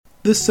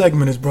This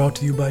segment is brought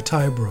to you by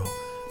Tybro,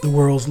 the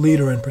world's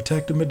leader in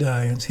protective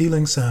medallions,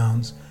 healing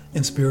sounds,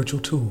 and spiritual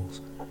tools.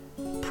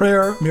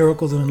 Prayer,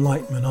 miracles, and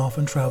enlightenment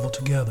often travel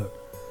together.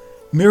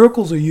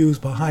 Miracles are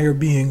used by higher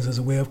beings as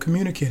a way of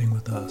communicating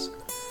with us.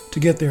 To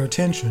get their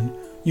attention,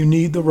 you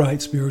need the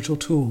right spiritual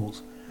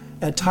tools.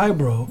 At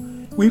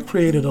Tybro, we've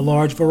created a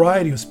large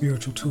variety of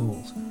spiritual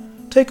tools.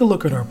 Take a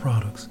look at our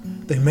products.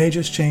 They may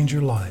just change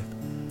your life.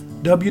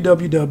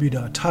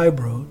 www.tybro.com.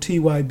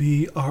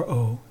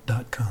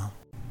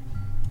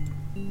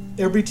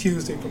 Every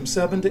Tuesday from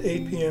 7 to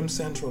 8 p.m.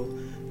 Central,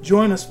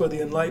 join us for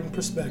The Enlightened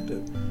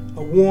Perspective,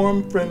 a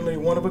warm, friendly,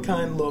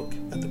 one-of-a-kind look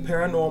at the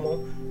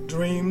paranormal,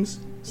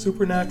 dreams,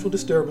 supernatural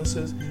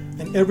disturbances,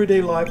 and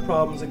everyday life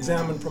problems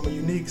examined from a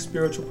unique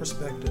spiritual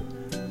perspective.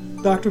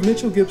 Dr.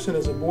 Mitchell Gibson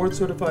is a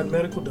board-certified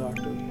medical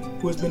doctor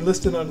who has been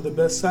listed under the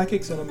best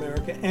psychics in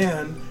America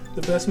and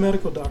the best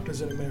medical doctors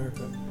in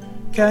America.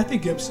 Kathy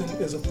Gibson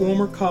is a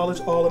former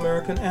college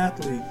All-American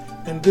athlete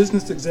and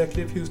business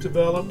executive who's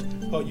developed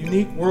a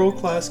unique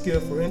world-class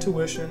gift for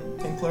intuition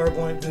and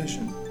clairvoyant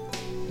vision.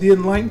 The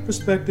Enlightened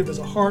Perspective is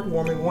a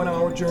heartwarming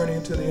one-hour journey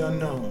into the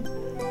unknown.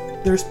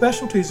 Their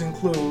specialties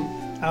include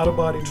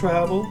out-of-body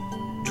travel,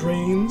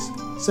 dreams,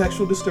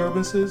 sexual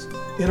disturbances,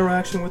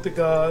 interaction with the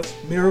gods,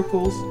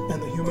 miracles,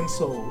 and the human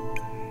soul.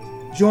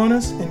 Join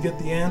us and get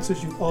the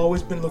answers you've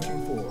always been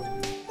looking for.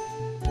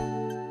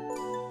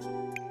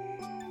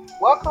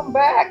 Welcome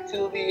back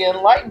to the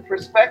Enlightened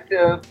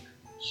Perspective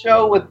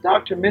show with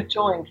Dr.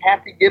 Mitchell and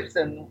Kathy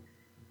Gibson.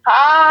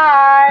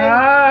 Hi!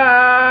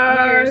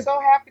 Hi! We are so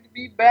happy to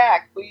be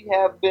back. We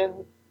have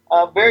been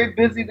very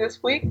busy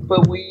this week,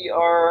 but we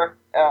are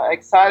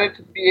excited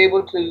to be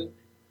able to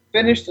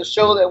finish the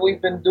show that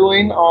we've been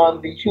doing on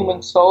the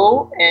human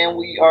soul, and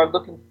we are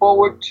looking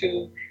forward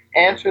to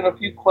answering a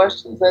few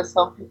questions that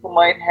some people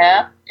might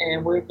have,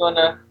 and we're going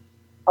to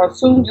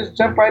soon just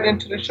jump right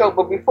into the show.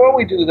 But before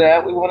we do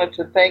that, we wanted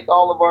to thank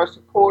all of our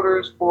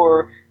supporters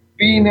for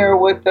being there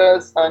with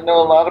us. I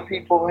know a lot of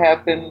people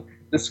have been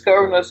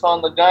discovering us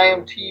on the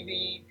Gaiam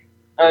TV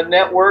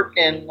network,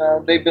 and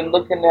they've been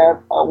looking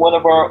at one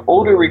of our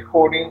older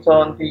recordings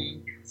on the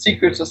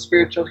Secrets of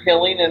Spiritual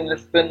Healing, and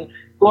it's been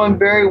going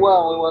very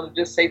well. We want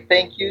to just say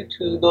thank you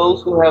to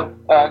those who have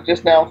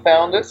just now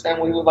found us,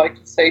 and we would like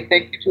to say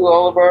thank you to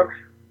all of our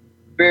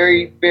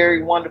very,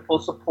 very wonderful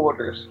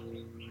supporters.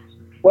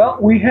 Well,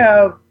 we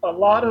have a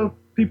lot of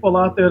people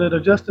out there that are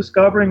just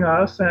discovering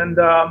us, and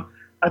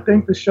I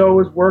think the show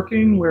is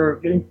working. We're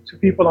getting to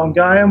people on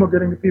Gaiam, we're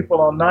getting to people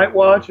on Night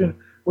Watch, and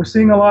we're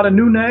seeing a lot of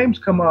new names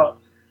come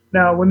up.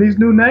 Now, when these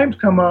new names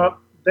come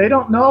up, they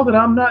don't know that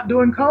I'm not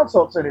doing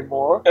consults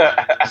anymore.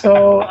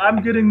 So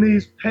I'm getting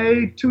these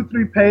paid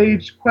 2-3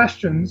 page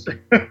questions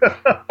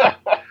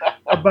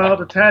about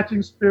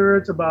attaching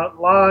spirits, about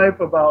life,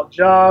 about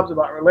jobs,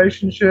 about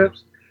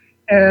relationships.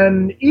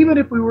 And even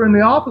if we were in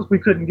the office, we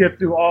couldn't get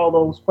through all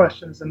those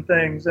questions and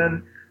things.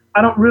 And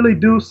I don't really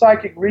do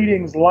psychic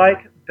readings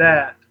like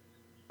that.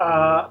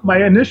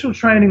 My initial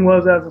training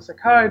was as a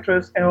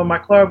psychiatrist, and when my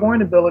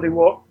clairvoyant ability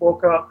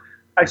woke up,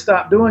 I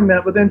stopped doing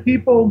that. But then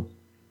people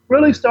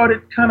really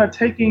started kind of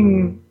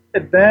taking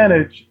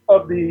advantage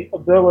of the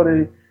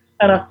ability,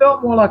 and I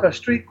felt more like a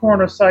street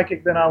corner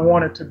psychic than I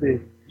wanted to be.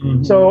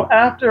 Mm-hmm. So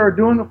after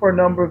doing it for a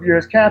number of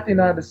years, Kathy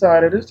and I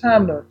decided it's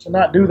time to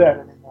not do that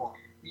anymore.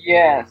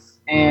 Yes,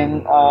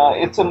 and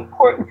it's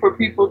important for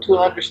people to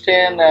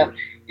understand that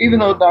even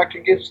though Dr.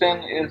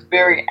 Gibson is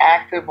very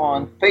active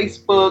on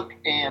Facebook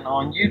and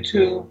on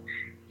YouTube,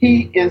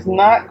 he is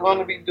not going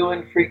to be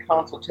doing free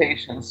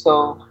consultations.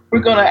 So we're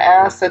going to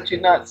ask that you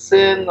not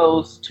send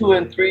those 2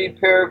 and 3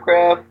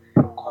 paragraph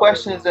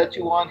questions that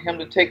you want him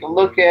to take a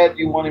look at.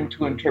 You want him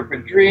to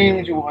interpret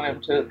dreams. You want him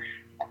to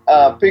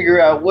figure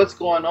out what's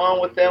going on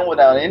with them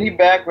without any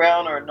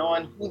background or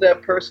knowing who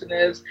that person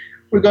is.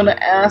 We're going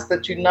to ask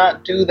that you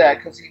not do that,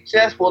 because he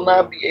just will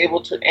not be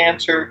able to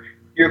answer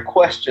your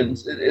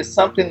questions. It is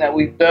something that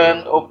we've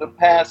done over the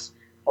past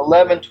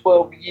 11,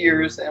 12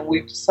 years, and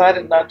we've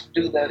decided not to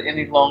do that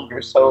any longer.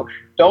 So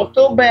don't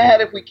feel bad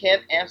if we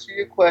can't answer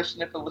your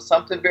question. If it was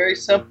something very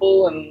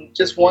simple and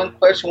just one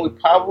question, we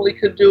probably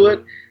could do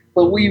it.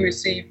 But we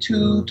receive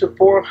 200 to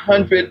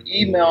 400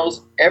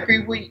 emails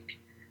every week,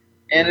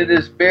 and it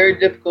is very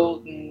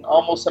difficult and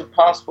almost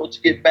impossible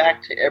to get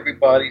back to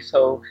everybody.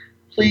 So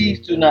please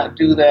do not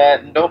do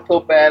that, and don't feel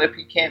bad if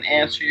he can't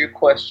answer your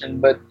question.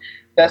 But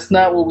that's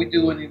not what we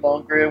do any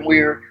longer, and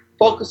we're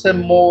focusing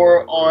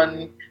more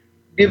on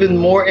giving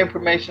more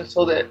information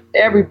so that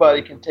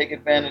everybody can take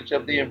advantage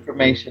of the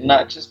information,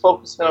 not just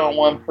focusing on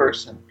one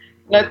person.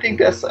 And I think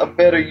that's a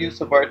better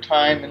use of our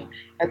time, and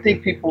I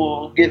think people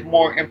will get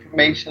more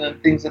information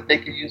and things that they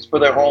can use for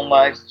their own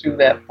lives through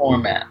that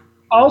format.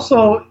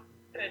 Also,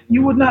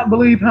 you would not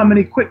believe how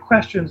many quick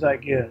questions I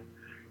get.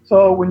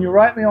 So when you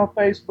write me on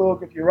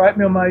Facebook, if you write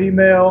me on my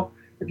email,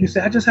 if you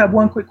say, I just have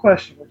one quick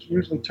question, which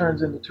usually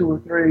turns into 2 or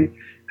 3,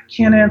 I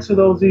can't answer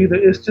those either.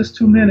 It's just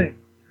too many.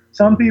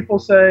 Some people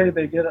say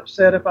they get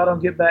upset if I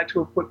don't get back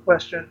to a quick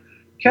question.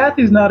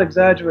 Kathy's not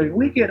exaggerating.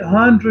 We get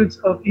hundreds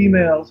of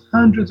emails,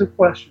 hundreds of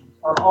questions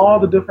on all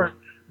the different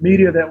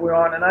media that we're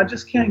on, and I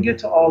just can't get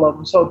to all of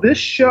them. So this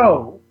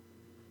show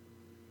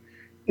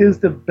is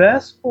the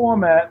best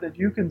format that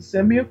you can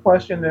send me a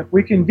question. If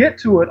we can get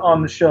to it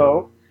on the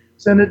show,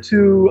 send it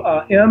to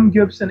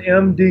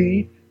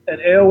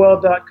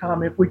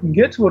mgibsonmd@aol.com. If we can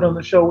get to it on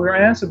the show, we'll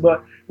answer,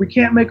 but we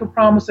can't make a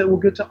promise that we'll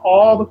get to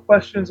all the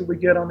questions that we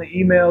get on the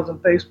emails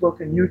and Facebook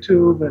and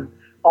YouTube and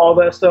all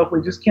that stuff.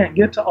 We just can't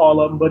get to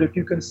all of them, but if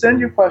you can send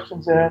your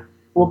questions in,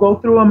 we'll go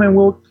through them and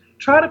we'll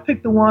try to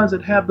pick the ones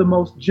that have the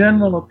most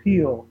general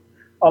appeal.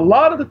 A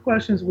lot of the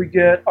questions we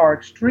get are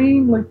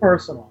extremely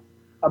personal,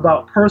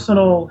 about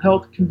personal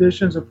health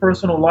conditions or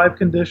personal life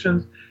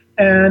conditions,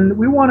 and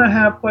we want to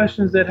have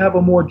questions that have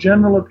a more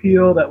general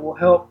appeal that will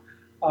help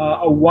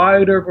a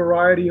wider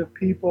variety of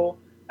people.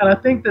 And I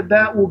think that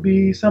that will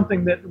be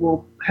something that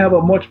will have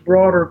a much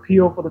broader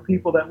appeal for the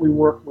people that we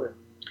work with.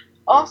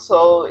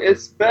 Also,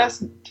 it's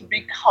best to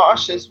be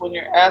cautious when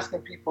you're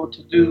asking people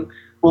to do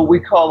what we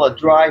call a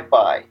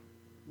drive-by.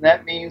 And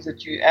that means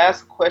that you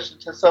ask a question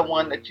to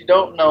someone that you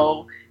don't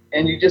know,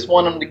 and you just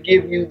want them to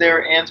give you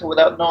their answer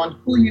without knowing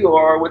who you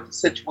are, what the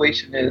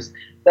situation is.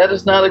 That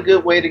is not a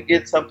good way to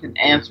get something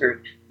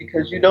answered,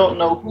 because you don't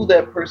know who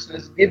that person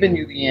is giving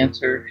you the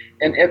answer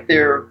and if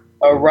they're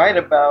right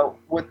about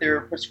what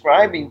they're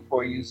prescribing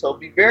for you. So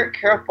be very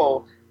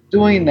careful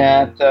doing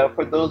that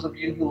for those of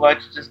you who like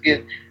to just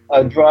get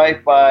a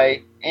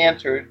drive-by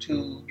answer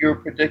to your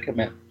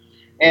predicament.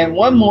 And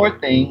one more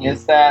thing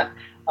is that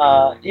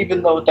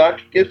even though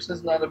Dr.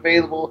 Gibson's not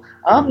available,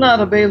 I'm not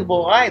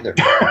available either.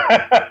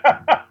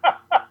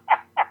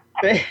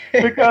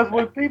 Because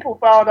when people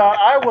found out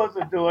I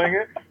wasn't doing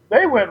it,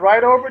 they went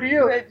right over to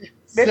you.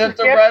 Sent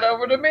them right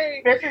over to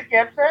me. Mrs.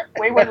 Gibson,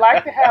 we would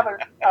like to have a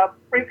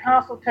free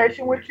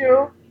consultation with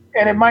you,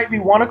 and it might be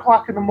 1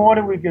 o'clock in the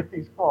morning we get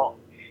these calls.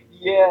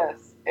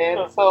 Yes,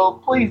 and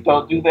so please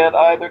don't do that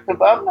either,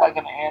 because I'm not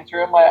going to answer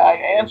them. I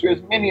answer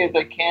as many as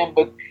I can,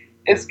 but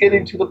it's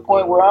getting to the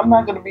point where I'm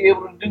not going to be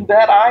able to do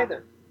that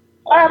either.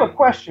 I have a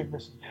question,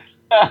 Mrs.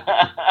 Gibson.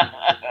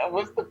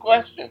 What's the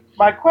question?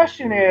 My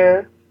question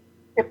is,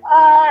 if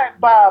I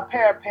buy a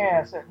pair of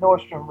pants at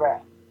Nordstrom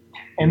Rack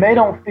and they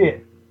don't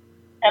fit,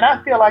 and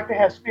I feel like they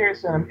have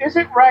spirits in them, is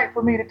it right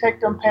for me to take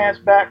them pants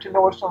back to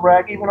Nordstrom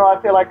Rack, even though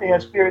I feel like they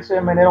have spirits in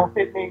them and they don't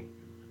fit me?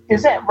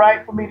 Is that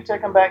right for me to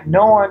take them back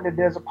knowing that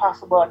there's a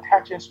possible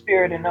attaching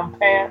spirit in them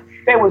pants?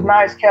 They was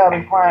nice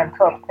Calvin Klein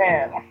cuff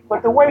pants,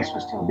 but the waist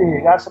was too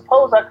big. I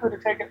suppose I could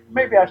have taken,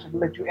 maybe I should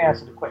let you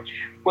answer the question.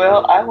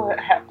 Well, I would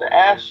have to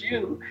ask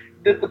you,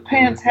 did the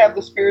pants have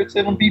the spirits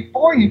in them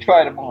before you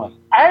tried them on?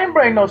 I didn't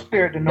bring no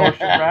spirit to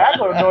Nordstrom Rack. I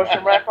go to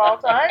Nordstrom Rack all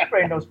the time. I didn't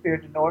bring no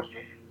spirit to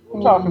Nordstrom. What are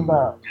you talking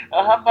about?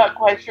 I'm not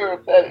quite sure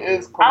if that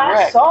is correct.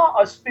 I saw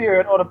a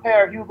spirit on a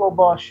pair of Hugo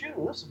Boss shoes.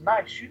 Those are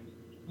nice shoes.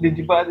 Did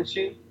you buy the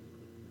shoes?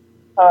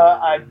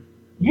 I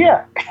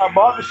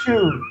bought the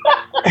shoes.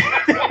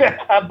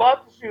 I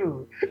bought the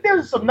shoes. There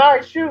was some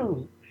nice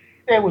shoes.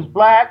 They was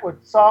black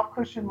with soft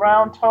cushion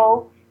round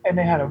toe, and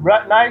they had a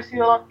nice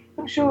heel on.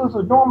 Them shoes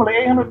were normally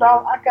 $800.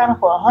 I got them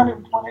for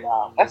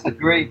 $120. That's a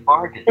great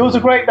bargain. It was a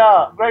great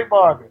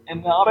bargain.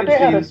 And but they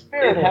had a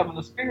spirit. Having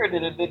a spirit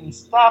in it didn't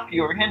stop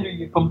you or hinder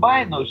you from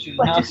buying those shoes.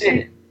 But you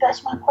see,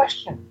 that's my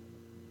question.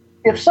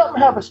 If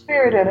something have a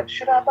spirit in it,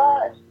 should I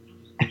buy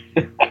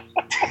it?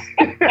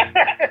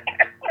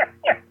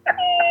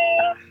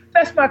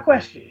 That's my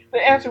question.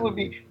 The answer would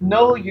be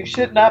no, you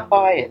should not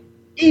buy it,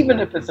 even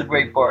if it's a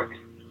great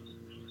bargain.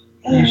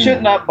 You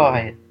should not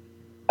buy it.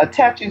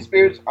 Attaching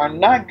spirits are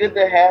not good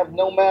to have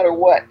no matter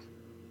what.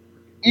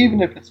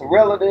 Even if it's a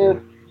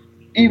relative,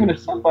 even if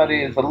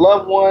somebody is a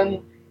loved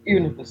one,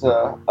 even if it's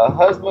a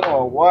husband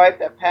or a wife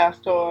that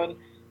passed on,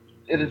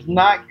 it is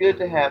not good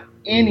to have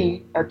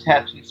any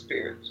attaching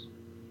spirits.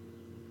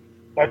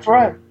 That's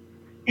right.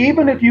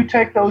 Even if you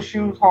take those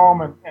shoes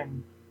home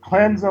and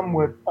cleanse them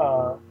with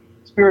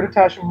spirit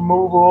attachment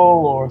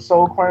removal or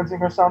soul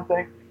cleansing or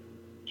something,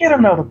 get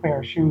another pair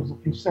of shoes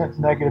if you sense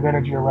negative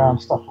energy around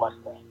stuff like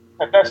that.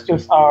 That's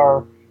just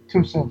our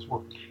 2 cents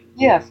worth.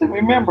 Yes, and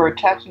remember,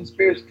 attaching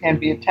spirits can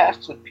be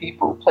attached to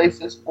people,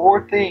 places,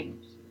 or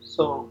things.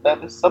 So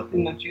that is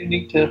something that you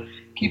need to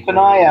keep an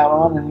eye out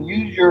on and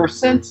use your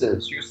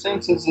senses. Your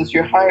senses is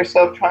your higher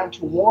self trying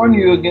to warn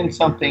you against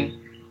something.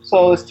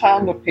 So it's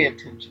time to pay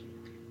attention.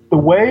 The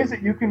ways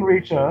that you can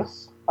reach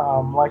us,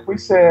 like we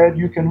said,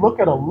 you can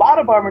look at a lot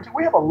of our material.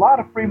 We have a lot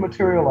of free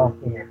material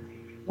out there.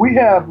 We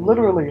have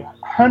literally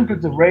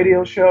hundreds of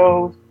radio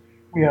shows.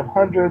 We have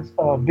hundreds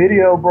of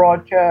video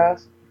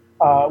broadcasts.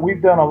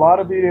 We've done a lot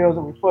of videos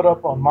that we put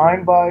up on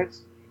Mind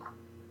Bites.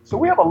 So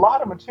we have a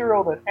lot of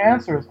material that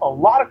answers a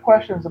lot of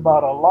questions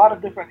about a lot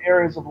of different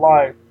areas of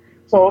life.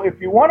 So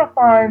if you want to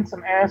find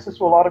some answers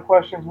to a lot of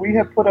questions, we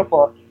have put up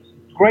a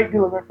great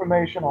deal of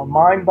information on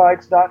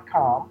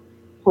mindbites.com.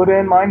 Put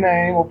in my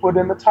name or put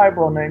in the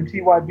Tybro name,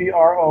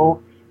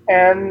 Tybro,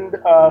 and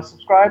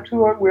subscribe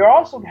to it. We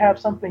also have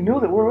something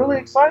new that we're really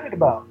excited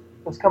about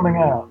that's coming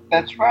out.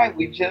 That's right.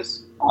 We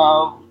just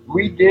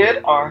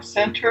redid our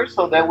center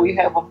so that we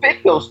have a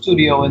video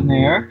studio in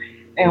there,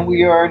 and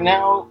we are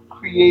now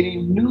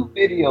creating new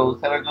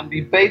videos that are going to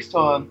be based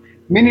on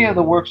many of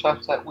the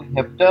workshops that we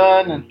have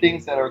done and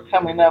things that are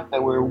coming up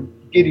that we're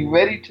getting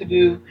ready to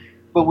do,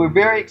 but we're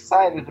very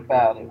excited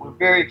about it. We're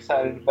very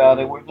excited about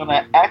it. We're going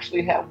to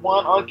actually have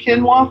one on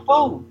quinoa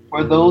food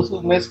for those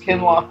who miss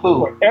quinoa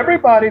food. For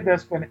everybody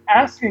that's been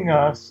asking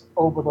us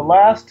over the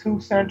last 2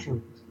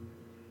 centuries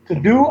to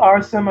do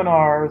our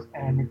seminars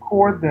and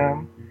record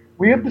them,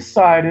 we have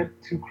decided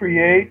to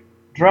create,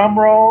 drum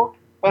roll,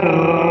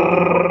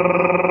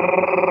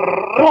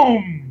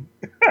 boom!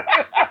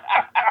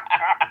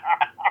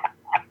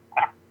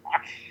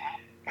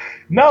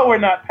 No, we're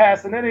not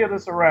passing any of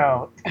this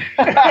around.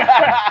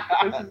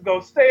 This is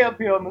going to stay up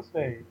here on the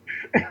stage.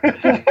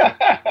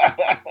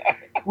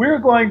 We're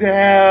going to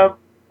have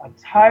a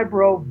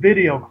Tybro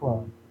Video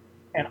Club.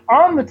 And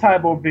on the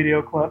Tybro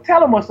Video Club,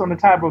 tell them what's on the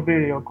Tybro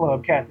Video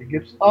Club, Kathy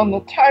Gibson. On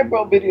the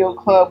Tybro Video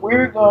Club,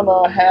 we're going to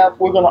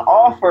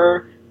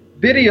offer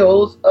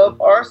videos of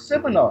our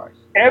seminars.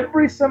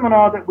 Every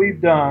seminar that we've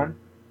done,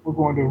 we're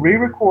going to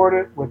re-record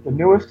it with the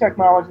newest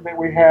technology that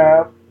we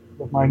have,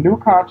 with my new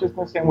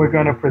consciousness, and we're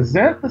going to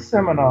present the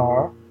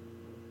seminar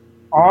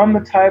on the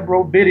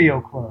Tybro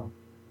Video Club.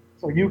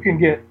 So you can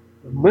get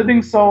the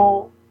living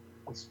soul,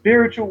 the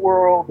spiritual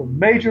world, the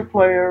major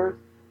players,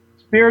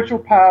 spiritual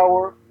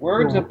power,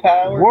 words of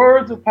power,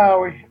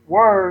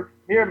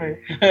 hear me,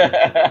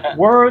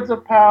 words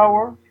of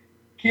power,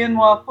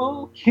 quinoa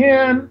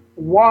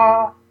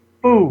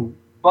food,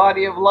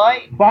 body of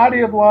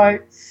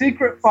light,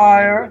 secret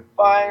fire,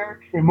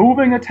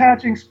 removing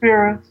attaching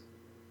spirits,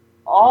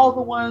 all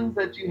the ones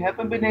that you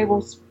haven't been able,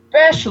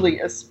 especially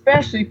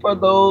for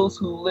those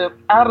who live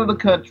out of the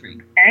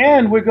country.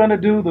 And we're going to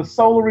do the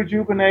solar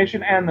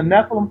rejuvenation and the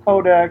Nephilim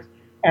Codex,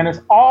 and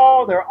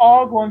they're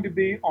all going to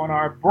be on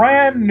our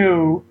brand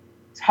new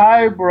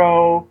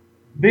Tybro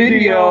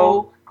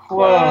Video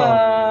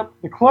Club.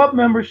 The club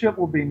membership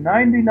will be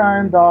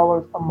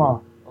 $99 a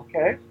month,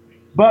 okay?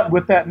 But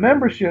with that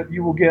membership,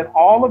 you will get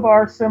all of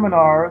our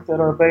seminars that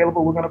are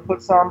available. We're going to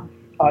put some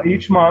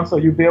each month, so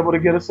you'll be able to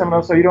get a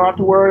seminar. So you don't have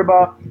to worry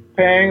about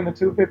paying the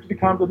 $250 to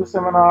come to the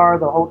seminar,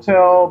 the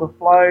hotel, the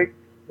flight,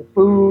 the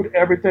food,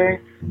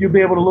 everything. You'll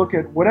be able to look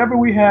at whatever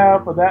we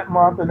have for that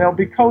month, and they'll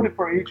be coded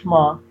for each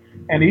month.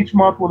 And each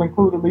month will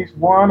include at least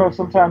 1 or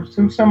sometimes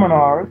 2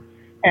 seminars.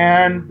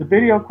 And the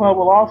video club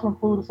will also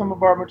include some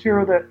of our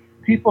material that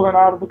people in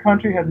out of the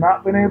country have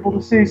not been able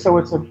to see. So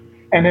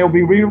and they'll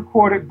be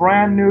re-recorded,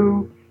 brand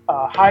new,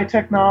 high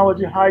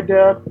technology, high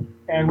def.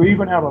 And we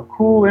even have a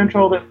cool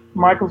intro that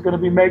Michael's going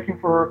to be making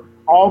for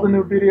all the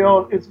new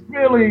videos. It's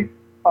really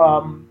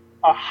a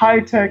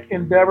high-tech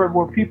endeavor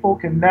where people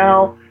can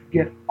now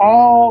get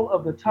all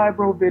of the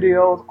Tybro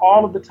videos,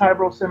 all of the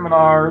Tybro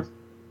seminars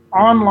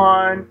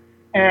online,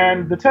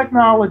 and the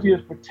technology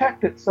is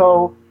protected,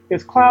 so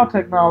it's cloud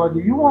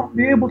technology. You won't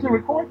be able to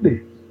record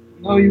these.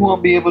 No, you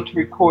won't be able to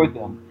record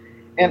them.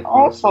 And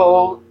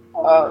also,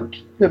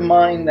 keep in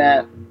mind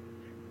that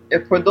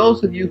if for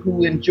those of you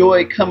who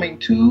enjoy coming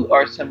to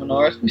our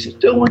seminars, we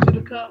still want you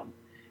to come.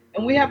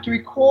 And we have to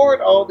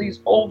record all these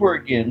over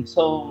again.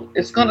 So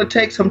it's going to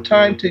take some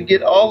time to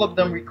get all of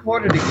them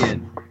recorded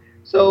again.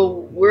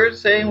 So we're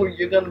saying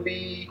you're going to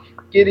be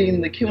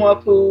getting the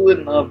Kimapu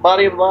and the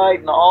Body of Light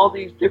and all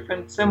these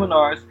different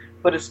seminars,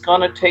 but it's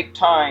going to take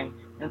time.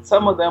 And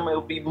some of them,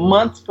 it'll be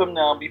months from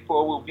now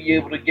before we'll be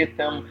able to get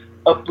them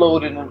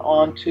uploaded and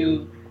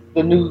onto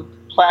the new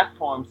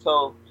platform.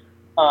 So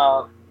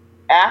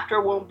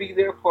After won't be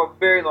there for a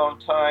very long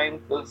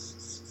time. The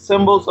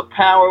symbols of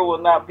power will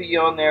not be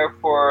on there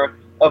for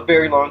a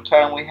very long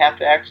time. We have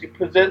to actually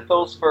present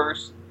those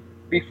first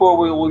before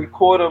we will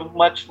record them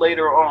much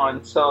later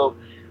on. So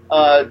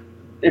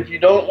if you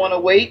don't want to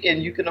wait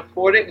and you can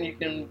afford it and you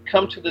can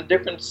come to the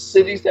different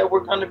cities that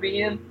we're going to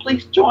be in,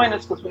 please join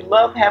us because we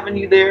love having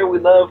you there. We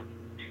love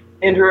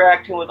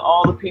interacting with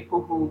all the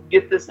people who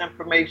get this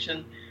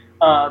information.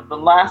 The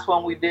last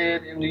one we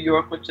did in New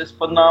York was just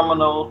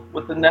phenomenal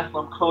with the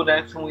Nephilim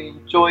Codex, and we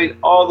enjoyed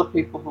all the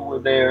people who were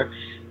there.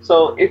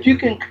 So if you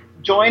can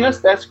join us,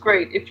 that's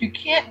great. If you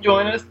can't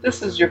join us,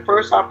 this is your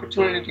first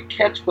opportunity to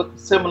catch what the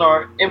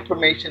seminar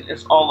information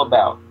is all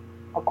about.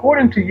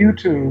 According to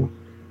YouTube,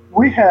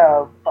 we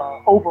have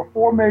over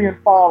 4 million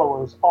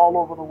followers all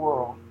over the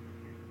world.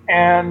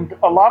 And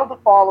a lot of the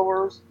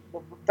followers,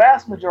 the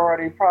vast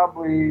majority,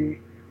 probably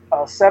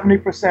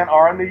 70%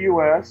 are in the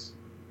U.S.,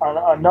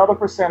 another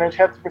percentage,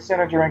 half the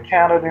percentage are in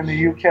Canada and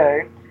the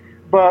UK.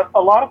 But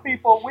a lot of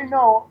people, we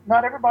know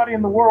not everybody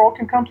in the world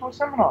can come to a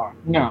seminar.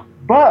 No.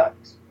 But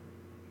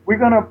we're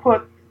going to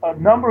put a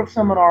number of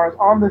seminars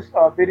on this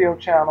video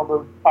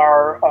channel,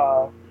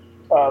 our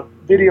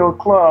video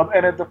club.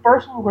 And the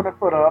first one we're going to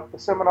put up, the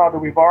seminar that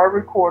we've already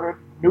recorded,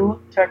 new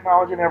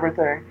technology and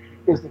everything,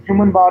 is the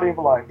Human Body of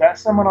Light. That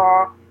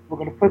seminar, we're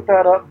going to put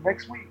that up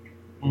next week.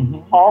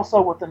 Mm-hmm. Also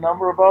with a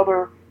number of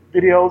other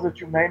videos that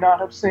you may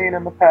not have seen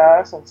in the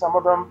past, and some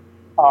of them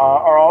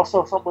are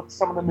also with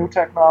some of the new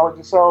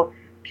technology. So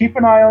keep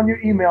an eye on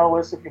your email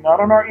list. If you're not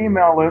on our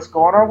email list,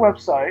 go on our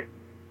website,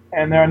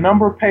 and there are a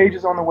number of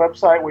pages on the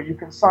website where you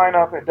can sign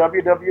up at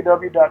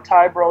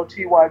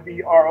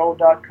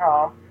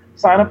www.tybro.com.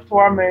 Sign up to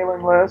our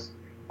mailing list,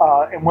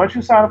 And once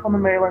you sign up on the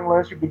mailing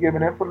list, you'll be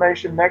given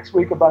information next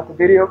week about the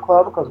video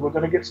club because we're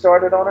going to get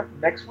started on it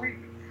next week.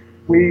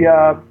 We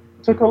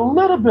took a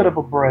little bit of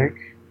a break.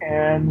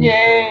 And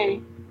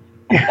yay!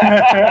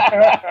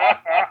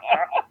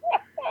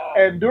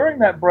 And during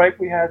that break,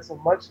 we had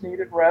some much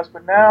needed rest,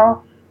 but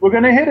now we're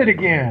going to hit it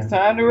again. It's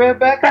time to rev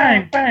back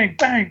bang, bang,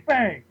 bang,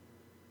 bang.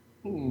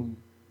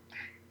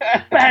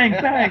 Bang,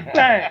 bang,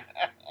 bang.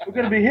 We're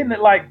going to be hitting it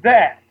like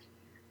that.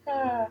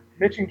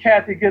 Mitch and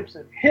Kathy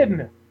Gibson hitting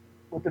it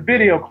with the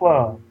video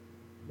club,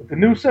 with the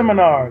new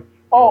seminars.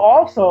 Oh,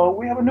 also,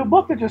 we have a new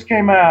book that just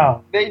came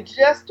out. They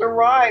just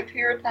arrived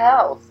here at the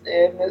house,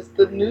 and it's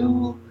the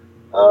new,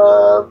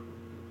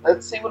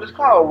 let's see what it's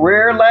called.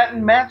 Rare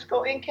Latin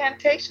Magical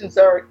Incantations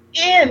are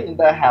in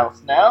the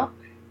house now,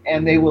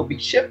 and they will be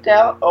shipped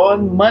out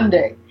on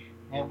Monday.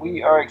 And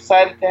we are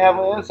excited to have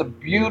it. It's a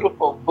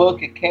beautiful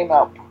book. It came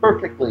out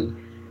perfectly.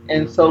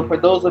 And so for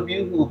those of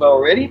you who've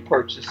already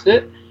purchased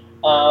it,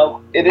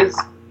 it is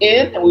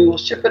in, and we will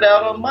ship it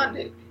out on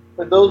Monday.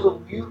 For those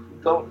of you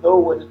who don't know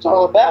what it's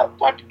all about,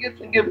 Dr.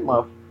 Gibson, give them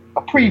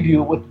a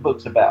preview of what the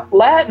book's about.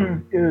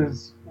 Latin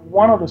is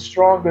one of the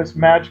strongest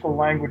magical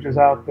languages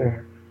out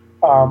there.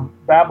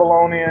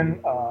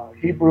 Babylonian,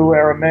 Hebrew,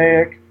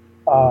 Aramaic,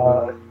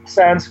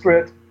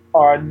 Sanskrit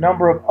are a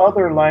number of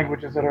other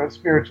languages that are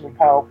spiritually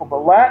powerful, but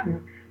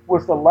Latin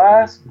was the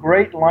last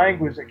great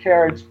language that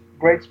carried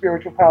great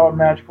spiritual power and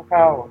magical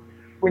power.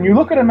 When you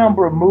look at a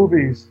number of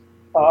movies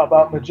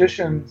about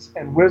magicians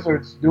and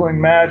wizards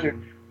doing magic,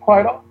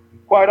 quite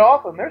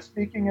often they're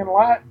speaking in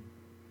Latin.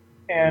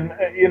 And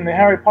in the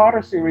Harry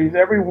Potter series,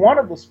 every one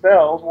of the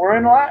spells were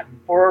in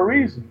Latin for a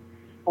reason.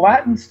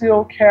 Latin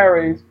still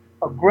carries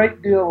a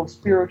great deal of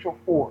spiritual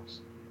force.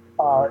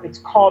 It's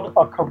called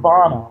a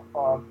kavana,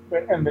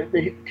 and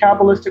the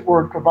Kabbalistic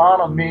word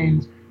kavana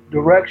means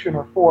direction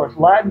or force.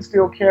 Latin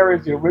still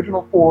carries the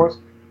original force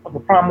of the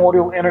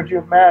primordial energy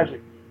of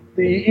magic.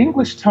 The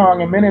English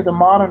tongue and many of the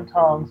modern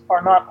tongues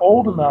are not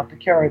old enough to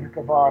carry the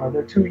kavana.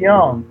 They're too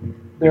young.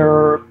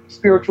 Their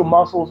spiritual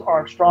muscles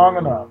aren't strong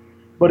enough.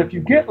 But if you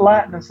get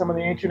Latin in some of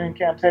the ancient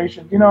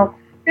incantations,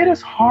 it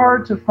is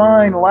hard to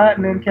find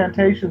Latin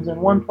incantations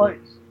in one place.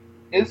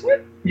 Is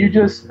it?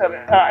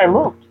 I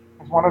looked.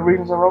 It's one of the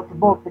reasons I wrote the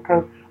book,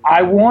 because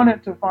I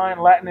wanted to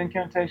find Latin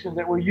incantations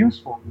that were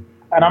useful.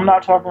 And I'm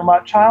not talking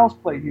about child's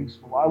play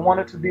useful. I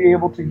wanted to be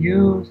able to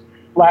use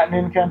Latin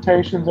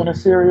incantations in a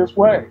serious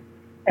way.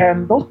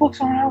 And those books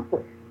aren't out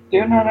there.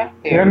 They're not out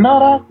there. They're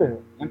not out there.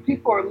 And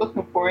people are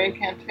looking for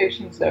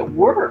incantations that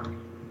work.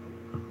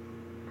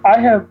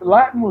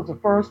 Latin was the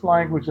first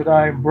language that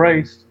I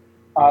embraced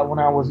when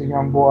I was a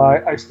young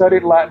boy. I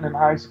studied Latin in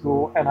high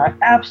school, and I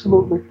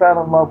absolutely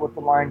fell in love with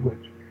the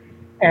language.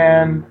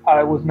 And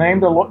I was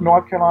named a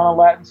North Carolina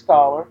Latin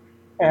scholar,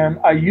 and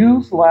I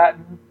used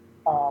Latin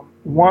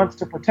once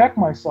to protect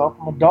myself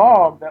from a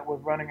dog that was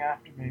running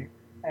after me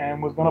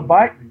and was going to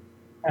bite me.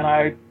 And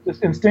I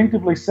just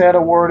instinctively said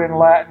a word in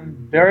Latin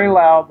very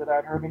loud that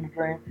I'd heard in a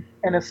dream,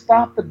 and it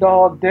stopped the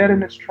dog dead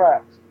in its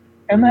tracks.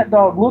 And that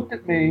dog looked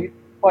at me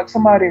like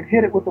somebody had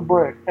hit it with a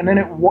brick, and then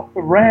it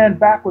ran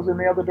backwards in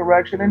the other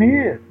direction and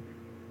hid.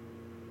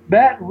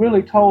 That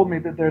really told me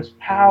that there's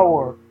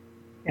power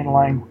in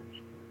language.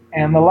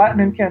 And the Latin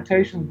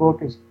incantation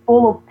book is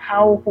full of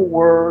powerful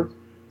words.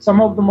 Some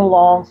of them are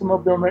long, some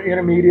of them are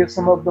intermediate,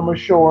 some of them are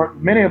short.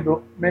 Many of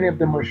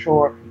them are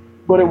short.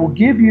 But it will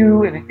give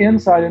you an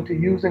insight into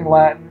using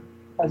Latin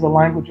as a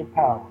language of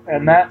power.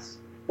 And that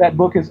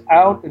book is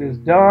out. It is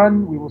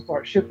done. We will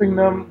start shipping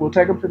them. We'll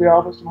take them to the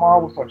office tomorrow.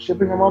 We'll start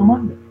shipping them on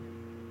Monday.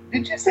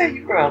 Did you say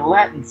you were a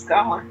Latin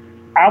scholar?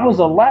 I was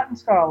a Latin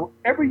scholar.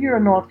 Every year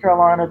in North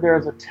Carolina,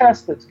 there's a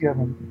test that's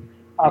given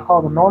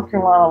called the North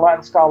Carolina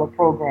Latin Scholar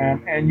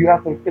Program, and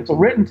it's a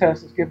written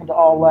test that's given to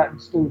all Latin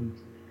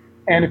students.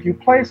 And if you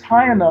place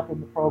high enough in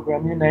the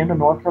program, you're named a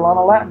North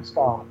Carolina Latin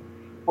Scholar.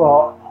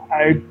 Well,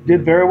 I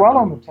did very well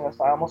on the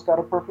test. I almost got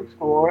a perfect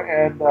score,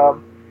 and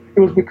it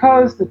was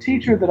because the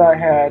teacher that I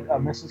had,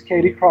 Mrs.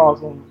 Katie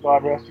Crosland,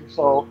 God rest her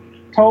soul,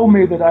 told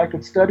me that I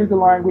could study the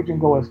language and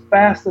go as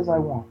fast as I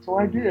want. So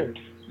I did.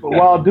 But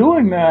while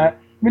doing that,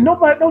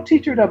 no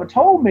teacher had ever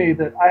told me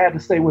that I had to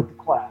stay with the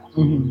class.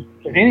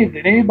 Mm-hmm.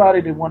 That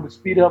anybody that wanted to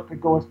speed up could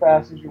go as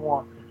fast as you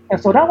want. And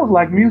so that was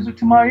like music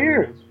to my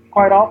ears.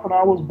 Quite often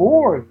I was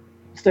bored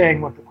staying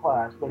with the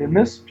class. But in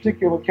this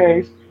particular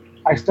case,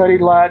 I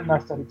studied Latin, I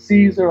studied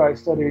Caesar, I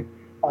studied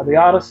the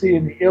Odyssey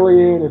and the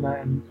Iliad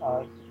and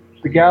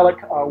the Gallic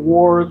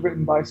Wars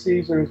written by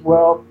Caesar as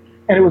well.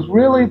 And it was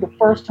really the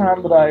first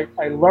time that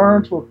I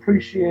learned to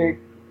appreciate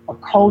a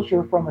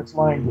culture from its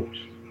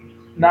language.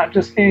 Not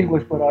just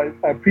English, but I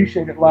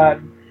appreciated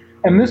Latin.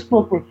 And this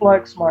book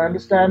reflects my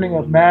understanding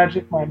of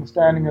magic, my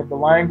understanding of the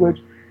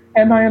language,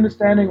 and my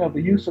understanding of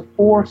the use of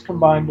force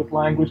combined with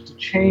language to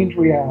change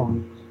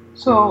reality.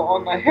 So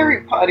on the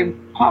Harry Potter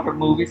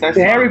movies, the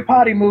Harry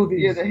Potter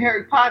movies. Yeah, the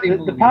Harry Potter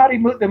movies.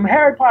 The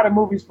Harry Potter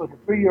movies for the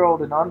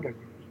 3-year-old and under.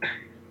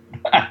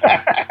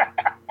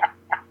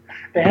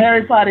 The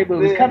Harry Potter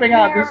movies coming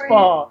out this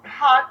fall.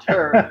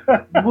 Potter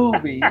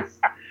movies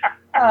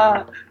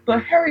The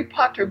Harry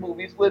Potter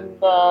movies when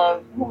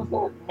who was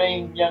that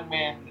main young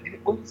man?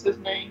 What was his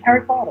name?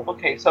 Harry Potter.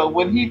 Okay, so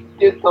when he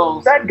did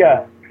those That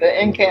guy.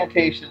 the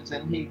incantations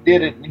and he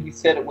did it and he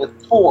said it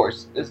with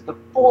force. Is the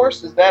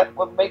force, is that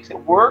what makes it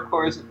work,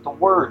 or is it the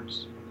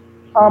words?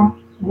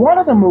 One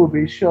of the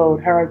movies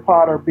showed Harry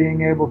Potter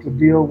being able to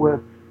deal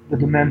with the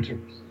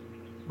Dementors,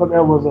 but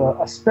there was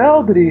a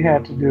spell that he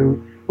had to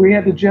do where he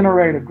had to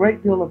generate a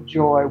great deal of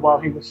joy while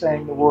he was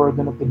saying the words,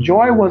 and if the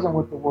joy wasn't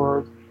with the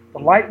words, the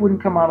light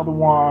wouldn't come out of the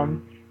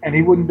wand, and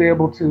he wouldn't be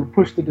able to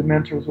push the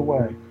Dementors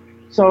away.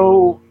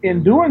 So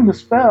in doing the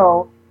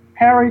spell,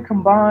 Harry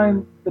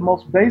combined the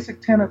most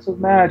basic tenets of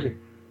magic,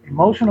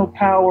 emotional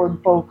power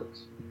and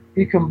focus.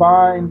 He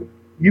combined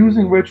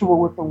using ritual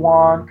with the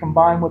wand,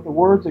 combined with the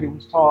words that he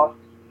was taught,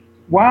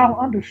 while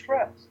under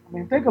stress. I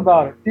mean, think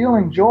about it,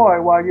 feeling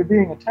joy while you're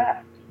being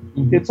attacked.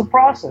 Mm-hmm. It's a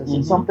process. Mm-hmm.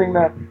 It's something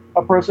that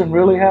a person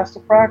really has to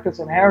practice,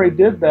 and Harry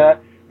did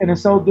that, and in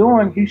so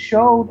doing, he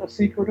showed a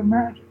secret of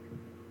magic.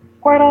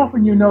 Quite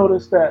often you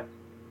notice that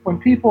when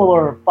people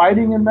are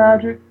fighting in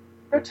magic,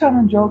 they're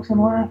telling jokes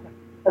and laughing,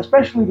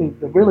 especially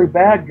the really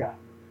bad guy.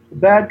 The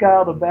bad guy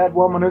or the bad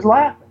woman is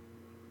laughing.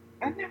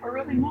 I never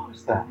really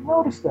noticed that.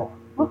 Notice that.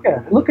 Look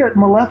at it. Look at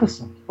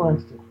Maleficent, for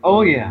instance.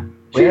 Oh, yeah.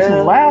 She's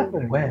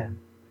laughing. When?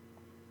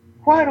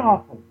 Quite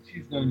often.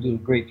 She's going to do a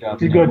great job.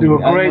 She's going to do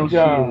a great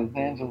job.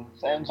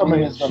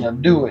 Angelina's going to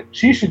do it.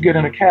 She should get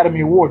an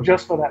Academy Award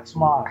just for that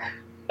smile.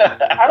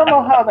 I don't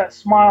know how that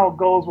smile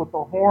goes with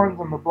the horns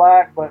and the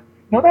black, but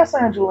no, that's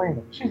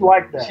Angelina. She's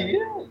like that. She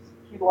is.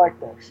 She's like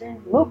that. She's a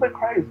little bit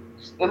crazy.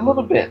 A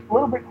little bit. A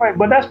little bit crazy.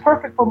 But that's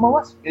perfect for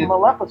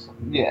Maleficent.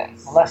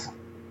 Yes. Maleficent.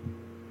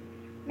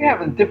 We're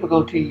having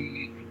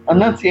difficulty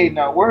enunciating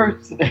our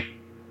words today.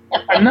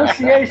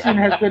 Enunciation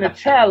has been a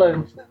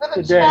challenge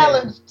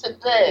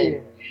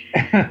today.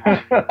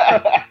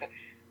 Yeah.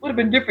 Would have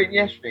been different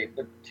yesterday,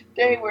 but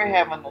today we're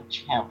having a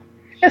challenge.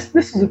 Yes,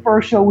 this is the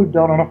first show we've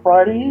done on a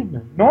Friday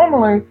evening.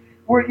 Normally,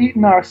 we're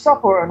eating our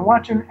supper and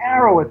watching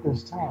Arrow at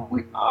this time.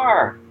 We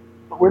are.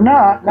 But we're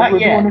not. Not we're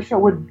yet. doing the show.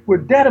 We're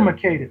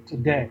dedicated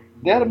today.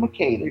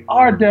 Dedicated. We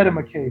are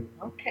dedicated.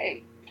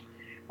 Okay.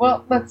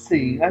 Well, let's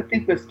see. I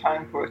think it's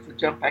time for us to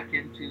jump back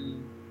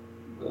into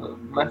the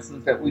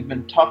lessons that we've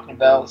been talking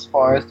about as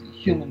far as the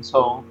human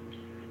soul.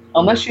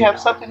 Unless you have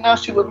something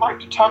else you would like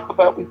to talk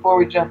about before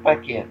we jump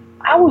back in.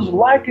 I was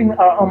liking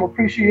our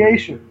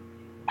appreciation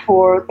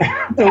for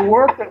the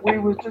work that we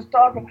was just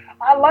talking.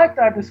 I liked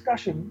our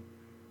discussion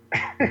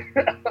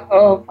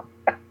of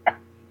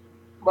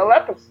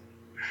Maleficent.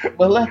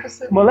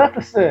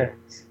 Maleficent.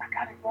 I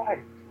got it right.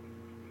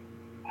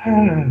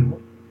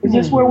 Is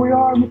this where we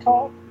are in the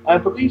talk? I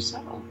believe so.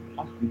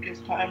 I think it's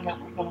time that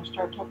we're going to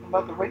start talking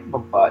about the rainbow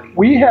body.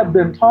 We have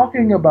been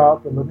talking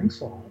about the living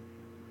soul.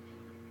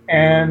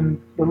 And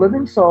the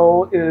living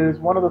soul is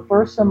one of the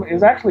first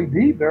is actually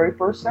the very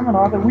first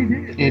seminar that we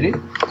did. It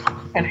is.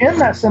 And in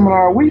that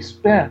seminar, we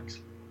spent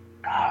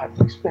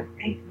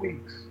 8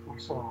 weeks or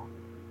so,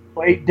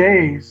 or 8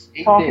 days,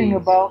 talking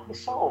about the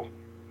soul.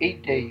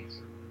 8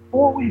 days.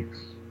 4 weeks.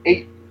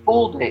 8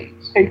 full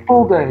days. 8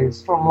 full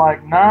days, from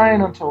like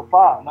 9 until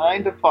 5.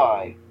 9 to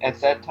 5 at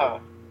that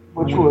time.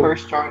 Which when we was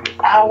first started.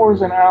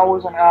 Hours and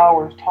hours and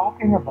hours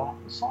talking about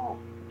the soul.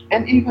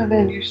 And even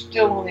then, you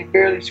still only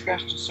barely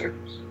scratched the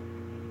surface.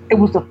 It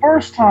was the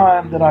first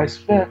time that I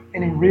spent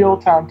any real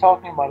time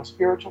talking about a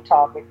spiritual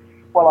topic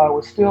while I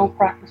was still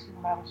practicing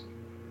medicine.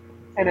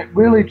 And it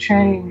really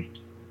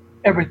changed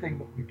everything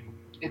that we do.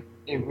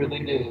 It really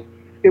did.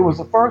 It was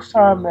the first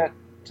time that,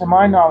 to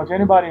my knowledge,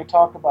 anybody had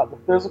talked about the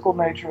physical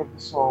nature of the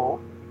soul,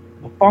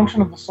 the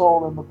function of the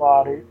soul in the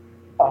body,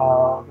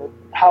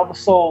 how the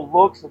soul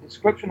looks, the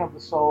description of the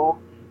soul,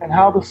 and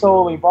how the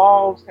soul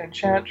evolves and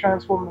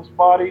transforms this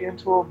body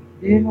into a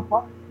being of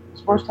light. It's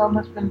the first time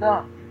that's been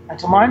done. And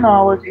to my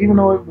knowledge, even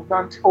though it was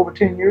done over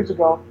 10 years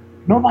ago,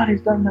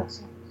 nobody's done that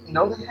since.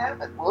 No, they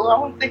haven't. Well, I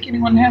don't think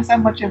anyone has that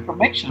much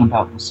information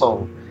about the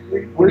soul.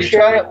 When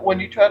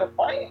you try to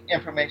find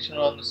information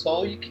on the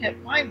soul, you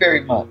can't find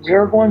very much.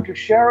 We're going to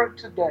share it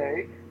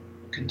today.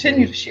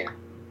 Continue to share.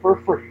 For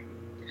free.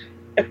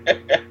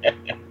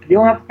 You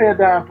don't have to pay a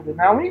dime for this.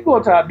 Now, when you go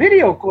to our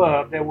video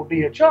club, there will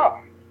be a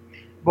charge.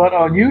 But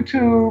on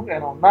YouTube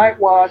and on Night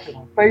Watch and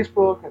on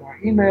Facebook and our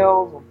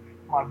emails and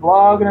my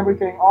blog and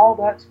everything, all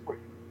that's free.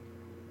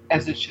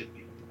 As it should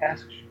be.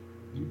 As it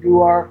should be.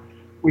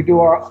 We do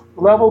our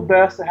level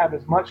best to have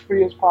as much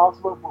free as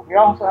possible, but we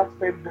also have to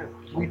pay the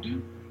bills. We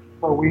do.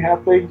 So we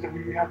have things that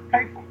we have to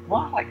pay for. Well,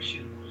 I like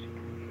shoes.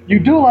 You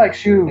do like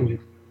shoes.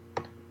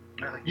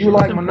 You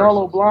like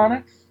Manolo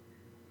Blahnik?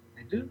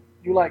 I do.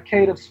 You like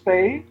Kate of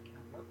Spade?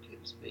 I love Kate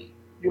of Spade.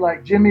 You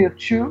like Jimmy of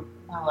Chew?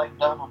 I like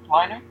Donald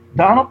Pliner.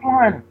 Donald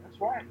Pliner, that's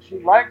right. She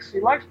likes the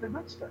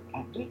good stuff.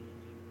 I do.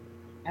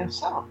 And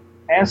so.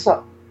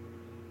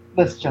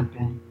 Let's jump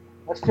in.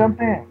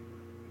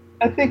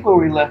 I think where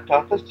we left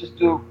off, let's just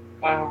do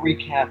a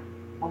recap.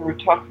 We were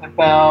talking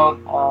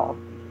about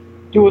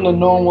doing a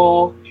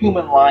normal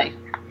human life.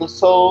 The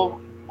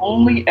soul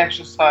only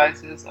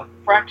exercises a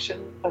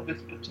fraction of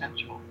its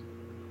potential.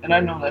 And I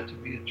know that to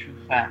be a true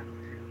fact.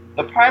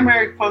 The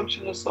primary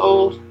function of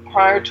souls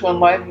prior to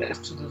enlightenment is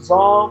to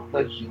dissolve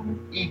the human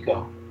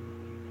ego.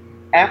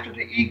 After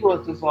the ego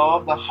is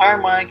dissolved, the higher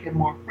mind can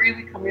more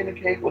freely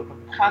communicate with the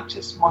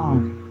conscious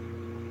mind.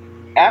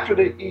 After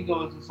the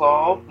ego is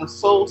dissolved, the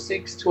soul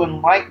seeks to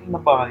enlighten the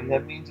body.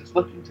 That means it's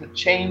looking to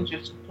change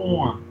its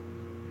form.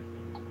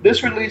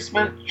 This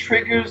releasement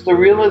triggers the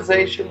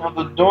realization of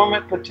the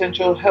dormant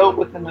potential held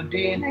within the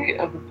DNA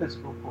of the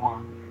physical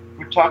form.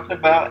 We're talking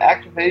about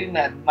activating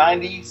that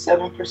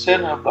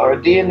 97% of our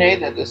DNA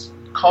that is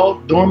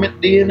called dormant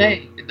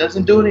DNA. It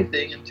doesn't do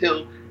anything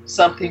until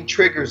something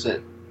triggers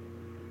it.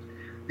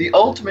 The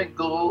ultimate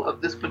goal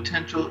of this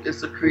potential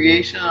is the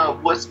creation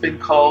of what's been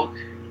called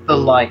the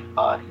light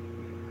body.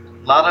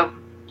 A lot of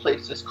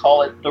places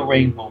call it the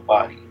rainbow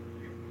body.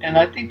 And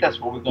I think that's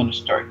where we're going to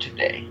start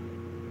today.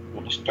 We're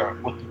going to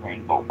start with the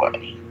rainbow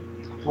body.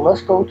 So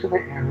let's go to the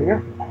area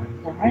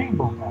of the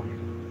rainbow body.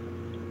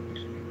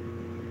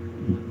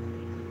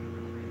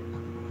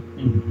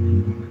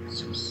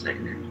 So say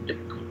there's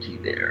difficulty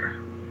there.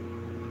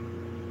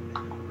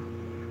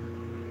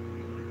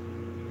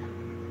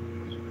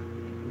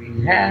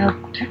 We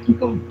have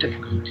technical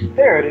difficulty.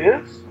 There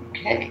it is.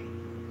 Okay.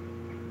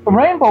 The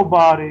rainbow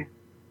body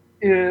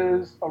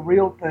is a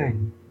real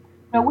thing.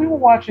 Now, we were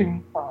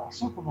watching a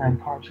Superman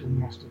cartoon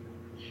yesterday,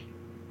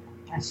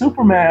 and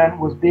Superman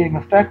was being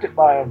affected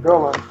by a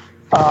villain.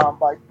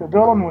 The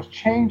villain was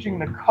changing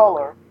the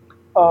color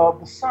of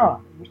the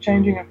sun. He was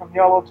changing it from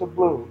yellow to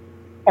blue.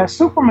 And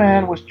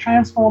Superman was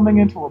transforming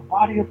into a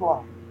body of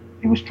light.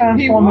 He was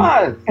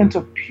transforming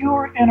into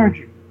pure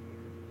energy.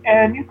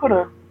 And you could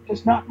have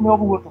just knocked me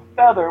over with a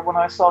feather when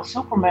I saw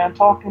Superman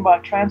talking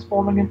about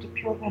transforming into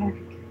pure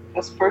energy.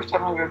 That's the first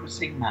time I've ever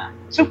seen that.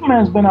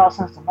 Superman's been out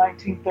since the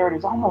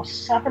 1930s,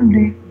 almost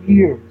 70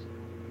 years.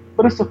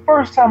 But it's the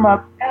first time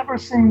I've ever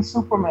seen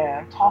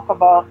Superman talk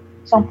about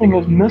something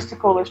as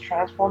mystical as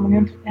transforming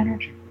into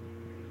energy.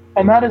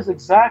 And that is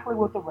exactly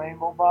what the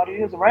rainbow body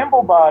is. The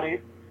rainbow body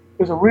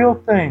is a real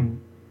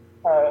thing.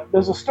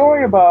 There's a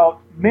story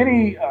about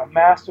many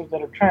masters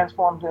that have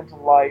transformed into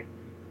light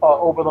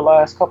over the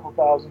last couple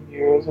thousand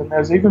years, and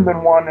there's even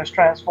been one that's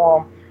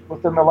transformed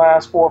within the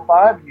last 4 or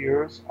 5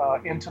 years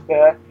in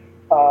Tibet.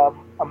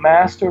 A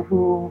master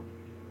who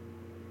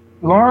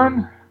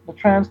learned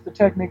the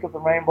technique of the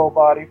rainbow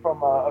body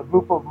from a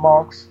group of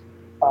monks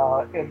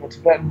in a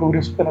Tibetan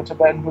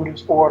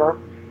Buddhist order.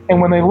 And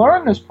when he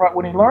learned this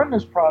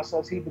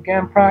process, he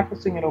began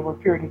practicing it over a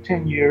period of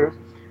 10 years.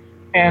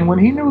 And when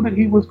he knew that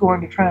he was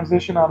going to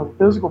transition out of the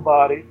physical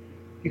body,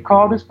 he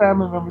called his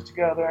family members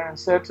together and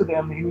said to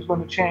them that he was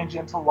going to change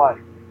into light.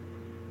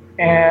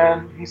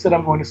 And he said,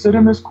 I'm going to sit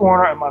in this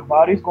corner and my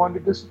body's going to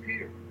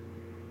disappear.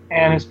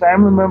 And his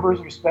family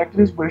members respected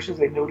his wishes.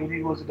 They knew that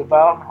he was a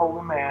devout and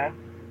holy man.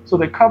 So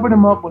they covered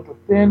him up with a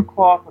thin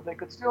cloth, but they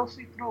could still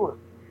see through it.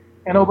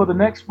 And over the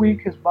next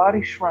week, his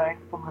body shrank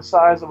from the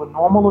size of a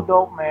normal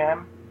adult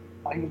man.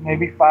 He was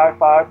maybe 5'5",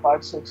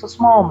 5'6", a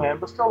small man,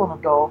 but still an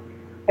adult.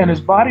 And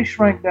his body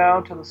shrank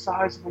down to the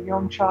size of a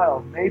young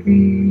child,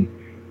 maybe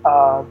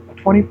a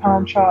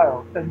 20-pound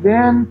child. And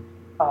then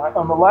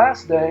on the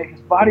last day,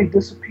 his body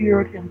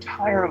disappeared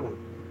entirely.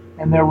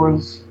 And there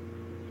was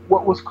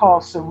what was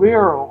called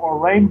Sariro, or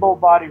rainbow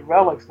body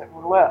relics, that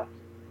were left.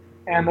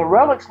 And the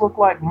relics looked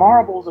like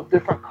marbles of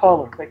different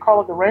colors. They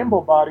call it the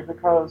rainbow body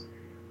because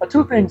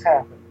two things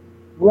happen.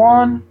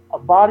 One, a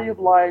body of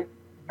light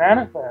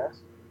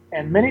manifests,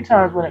 and many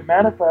times when it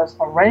manifests,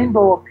 a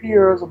rainbow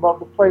appears above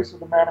the place of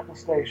the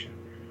manifestation.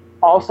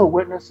 Also,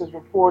 witnesses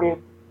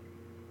reported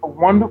a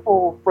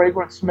wonderful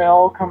fragrant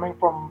smell coming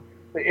from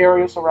the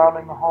area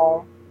surrounding the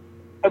home.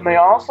 And they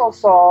also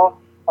saw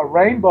a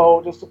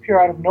rainbow just appear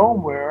out of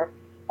nowhere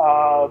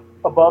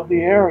above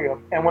the area.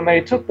 And when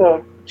they took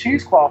the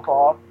cheesecloth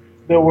off,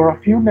 there were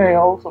a few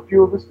nails, a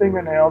few of his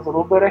fingernails, a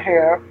little bit of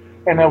hair,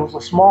 and there was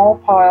a small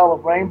pile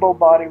of rainbow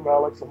body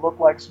relics that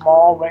looked like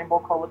small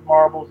rainbow-colored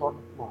marbles on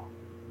the floor.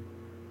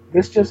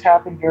 This just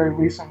happened very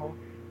recently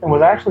and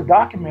was actually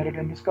documented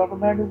in Discover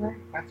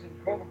magazine. That's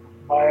incredible.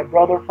 By a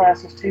brother,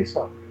 Francis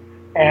Tissot.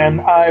 And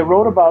I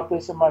wrote about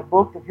this in my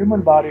book, The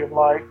Human Body of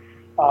Light,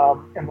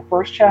 in the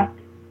first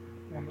chapter,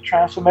 in the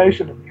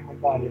transformation of the human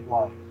body of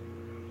light.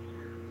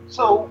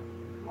 So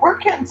where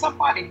can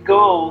somebody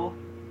go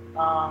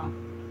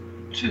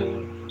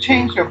to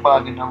change their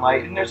body in the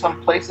light? And there's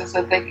some places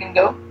that they can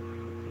go?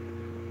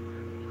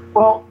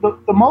 Well,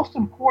 the most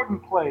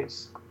important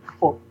place,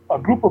 for a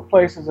group of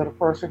places that a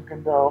person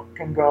can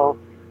go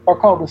are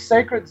called the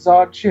Sacred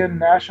Dzogchen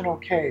National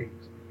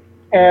Caves.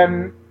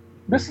 And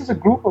this is a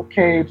group of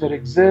caves that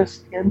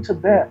exist in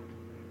Tibet,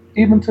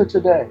 even to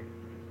today.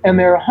 And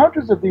there are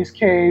hundreds of these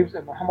caves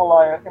in the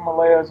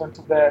Himalayas in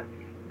Tibet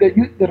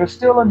that are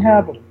still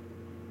inhabited.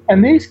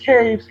 And these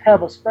caves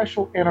have a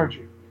special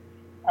energy.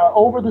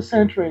 Over the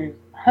centuries,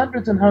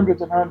 hundreds and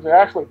hundreds and hundreds,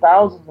 actually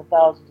thousands and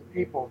thousands of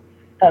people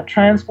have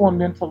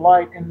transformed into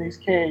light in these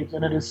caves.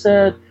 And it is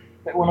said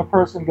that when a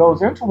person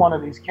goes into one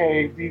of these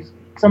caves,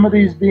 some of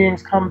these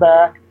beings come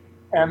back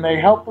and they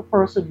help the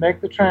person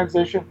make the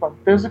transition from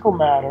physical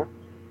matter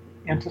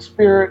into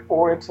spirit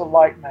or into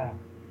light matter.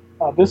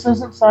 This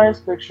isn't science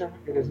fiction.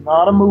 It is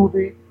not a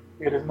movie.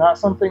 It is not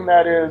something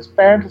that is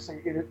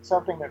fantasy. It is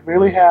something that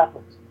really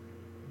happens.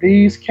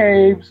 These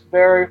caves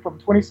vary from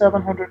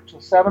 2,700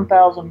 to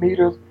 7,000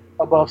 meters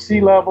above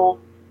sea level.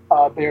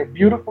 They're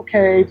beautiful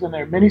caves, and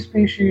there are many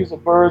species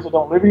of birds that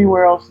don't live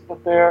anywhere else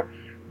but there.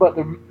 But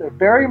the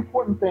very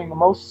important thing, the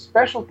most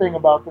special thing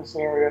about this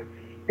area,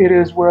 it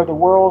is where the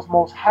world's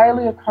most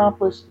highly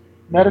accomplished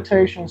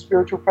meditation and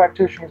spiritual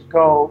practitioners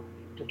go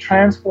to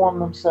transform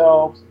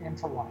themselves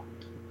into light.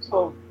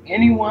 So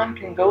anyone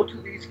can go to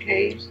these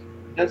caves?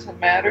 Doesn't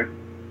matter?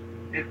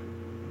 If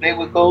they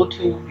would go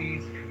to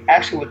these,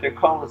 actually what they're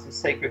called is the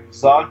sacred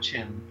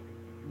Dzogchen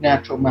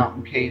natural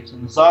mountain caves.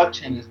 And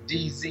Dzogchen is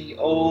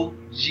Dzogchen,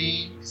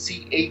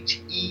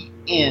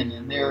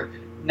 and they're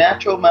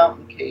natural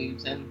mountain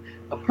caves. And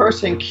a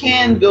person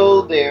can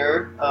go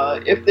there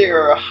if they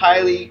are a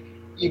highly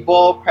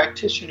evolved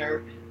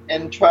practitioner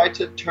and try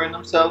to turn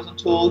themselves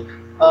into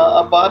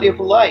a body of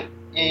light.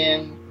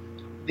 And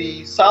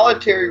the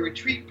solitary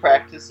retreat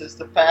practice is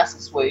the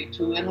fastest way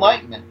to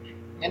enlightenment.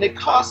 And it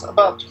costs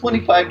about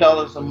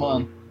 $25 a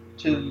month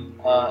to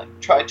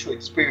try to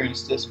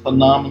experience this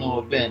phenomenal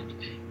event.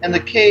 And the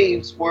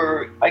caves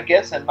were, I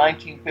guess in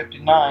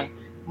 1959,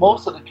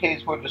 most of the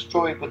caves were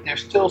destroyed, but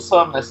there's still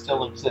some that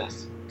still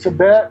exist.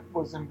 Tibet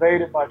was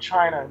invaded by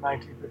China in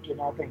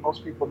 1959. I think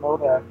most people know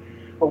that.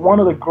 But one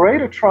of the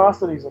great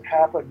atrocities that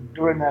happened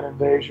during that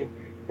invasion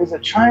is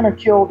that China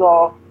killed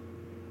off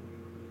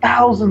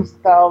thousands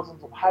and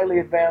thousands of highly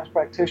advanced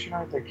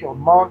practitioners. They killed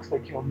monks, they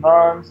killed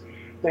nuns,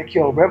 they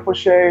killed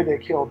Rinpoche, they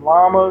killed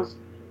lamas,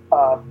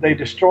 they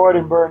destroyed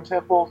and burned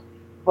temples.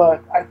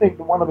 But I think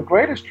that one of the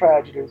greatest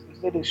tragedies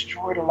is they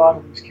destroyed a lot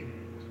of these caves.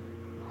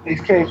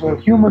 These caves where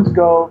humans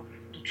go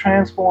to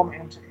transform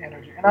into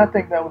energy. And I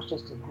think that was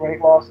just a great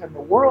loss. And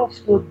the world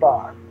stood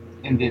by.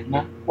 And did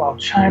nothing. While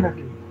China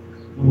did.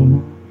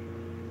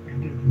 Mm-hmm.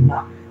 And did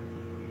nothing.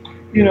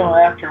 You know,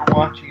 after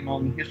watching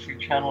on the History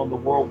Channel the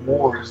World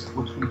Wars,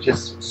 which we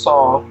just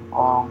saw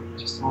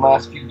just in the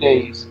last few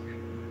days,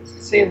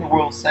 seeing the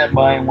world stand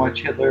by and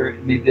watch Hitler,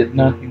 and they did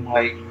nothing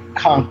like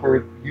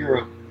conquer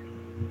Europe.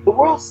 The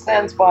world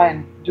stands by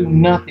and do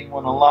nothing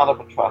when a lot of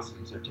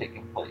atrocities are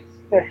taking place.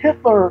 Yeah,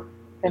 Hitler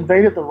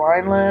invaded the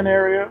Rhineland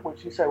area,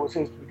 which he said was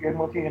his to begin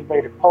with. He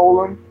invaded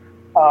Poland.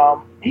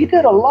 He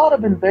did a lot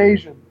of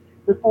invasion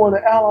before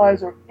the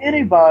Allies or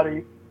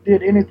anybody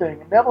did anything.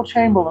 And Neville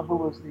Chamberlain, who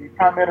was the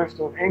Prime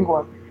Minister of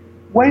England,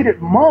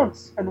 waited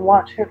months and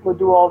watched Hitler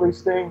do all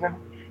these things. And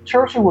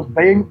Churchill was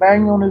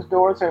banging on his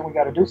door saying, we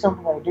got to do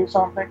something, got to do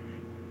something.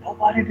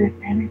 Nobody did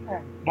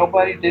anything.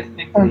 Nobody did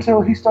anything.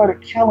 Until he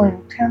started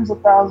killing tens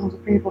of thousands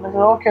of people. And they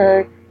said,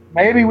 okay,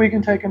 maybe we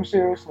can take him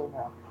seriously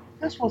now.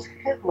 This was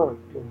Hitler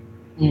doing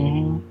it.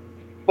 Mm-hmm.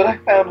 But I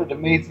found it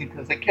amazing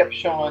because they kept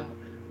showing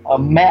a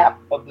map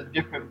of the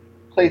different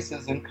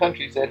places and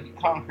countries that he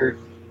conquered.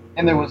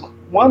 And there was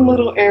one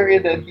little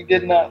area that he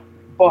did not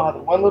bother,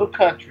 one little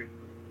country.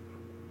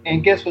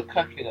 And guess what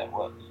country that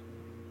was?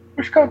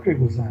 Which country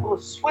was that? It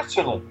was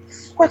Switzerland.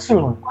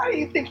 Switzerland. Why do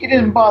you think he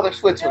didn't bother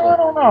Switzerland? I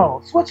don't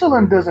know.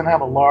 Switzerland doesn't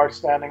have a large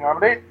standing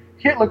army.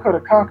 Hitler could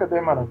have conquered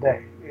them in a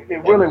day.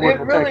 It really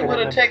would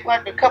have taken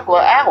like a couple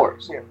of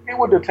hours. Yeah, it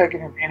would have taken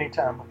him any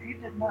time, but he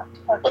did not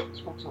touch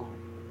Switzerland.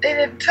 They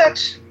didn't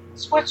touch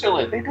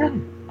Switzerland. They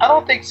didn't. I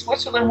don't think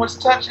Switzerland was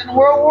touched in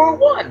World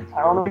War I.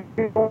 I don't think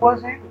it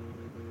was either.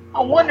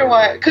 I wonder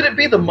why. Could it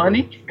be the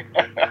money?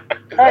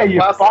 Hey,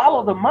 you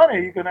follow the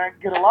money, you can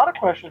get a lot of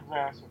questions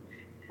answered.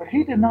 But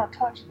he did not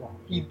touch them.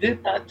 He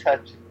did not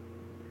touch it,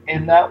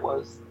 and that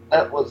was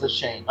a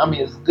shame. I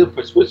mean, it's good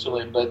for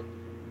Switzerland, but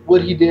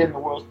what he did and the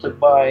world stood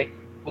by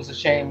was a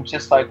shame,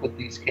 just like with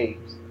these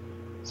caves.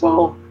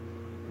 So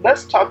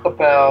let's talk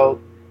about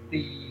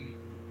the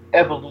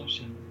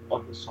evolution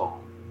of the soul.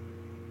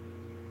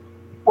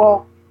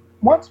 Well,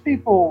 once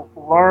people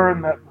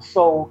learn that the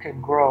soul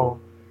can grow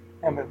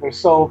and that their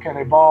soul can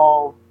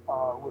evolve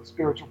with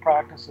spiritual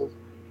practices,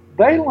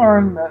 they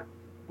learn that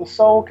the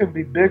soul can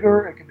be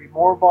bigger, it can be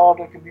more evolved,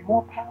 it can be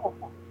more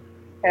powerful.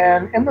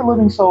 And in the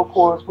Living Soul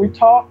course, we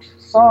talked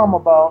some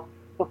about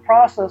the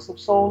process of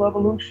soul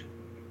evolution.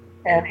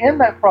 And in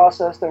that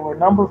process, there were a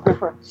number of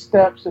different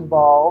steps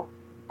involved.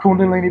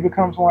 Kundalini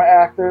becomes more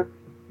active.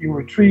 You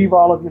retrieve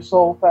all of your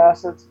soul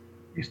facets.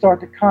 You start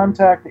to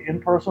contact the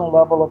impersonal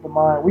level of the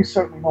mind. We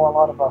certainly know a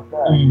lot about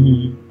that.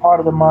 Mm-hmm. Part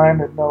of the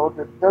mind that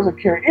doesn't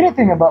care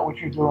anything about what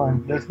you're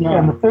doing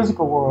in the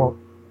physical world.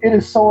 It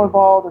is so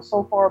evolved, it's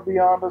so far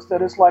beyond us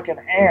that it's like an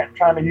ant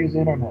trying to use the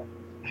internet.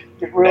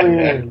 It really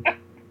is.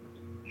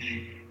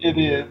 It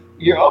is.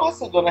 You're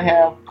also going to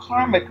have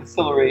karmic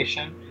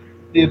acceleration,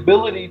 the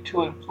ability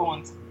to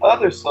influence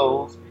other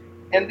souls,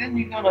 and then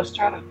you're going to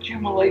start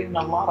accumulating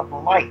a lot of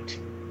light.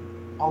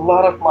 A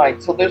lot of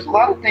light. So there's a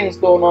lot of things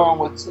going on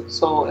with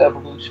soul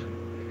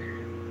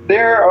evolution.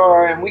 There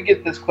are, and we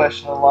get this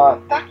question a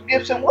lot, Dr.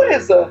 Gibson,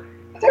 is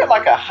there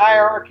like a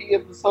hierarchy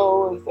of the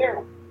soul?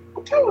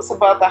 Tell us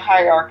about the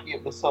hierarchy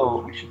of the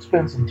soul. We should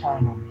spend some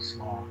time on this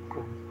slide.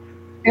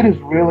 It is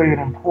really an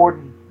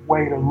important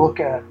way to look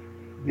at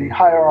the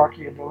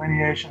hierarchy and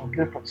delineation of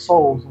different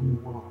souls in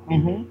the world.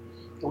 Mm-hmm.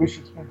 So we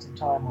should spend some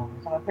time on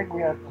this. And I think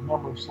we have a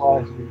number of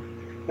slides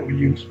that we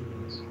use for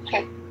this.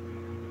 Okay.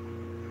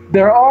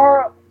 There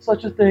are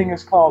such a thing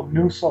as called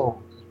new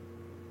souls.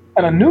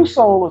 And a new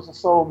soul is a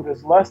soul that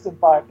is less than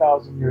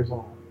 5,000 years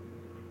old.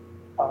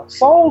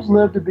 Souls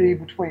live to be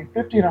between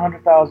 50 and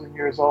 100,000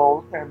 years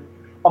old, and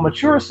a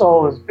mature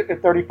soul is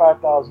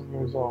 35,000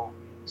 years old.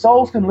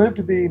 Souls can live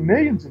to be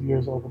millions of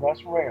years old, but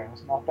that's rare.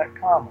 It's not that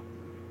common.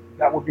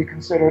 That would be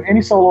considered,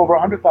 any soul over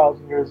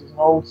 100,000 years is an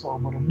old soul,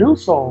 but a new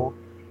soul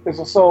is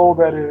a soul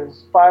that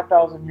is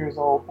 5,000 years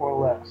old or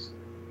less.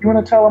 You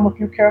want to tell them a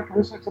few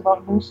characteristics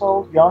about new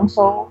souls, young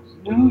souls?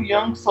 New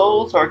young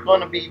souls are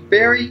going to be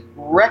very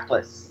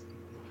reckless.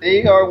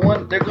 They're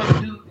going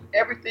to do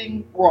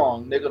everything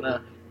wrong. They're going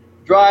to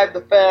drive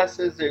the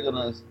fastest. They're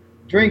going to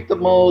drink the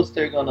most.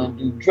 They're going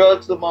to do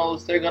drugs the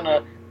most. They're going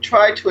to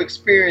try to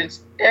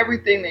experience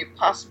everything they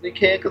possibly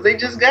can because they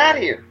just got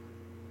here.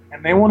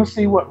 And they want to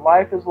see what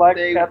life is like.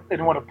 They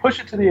want to push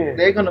it to the edge.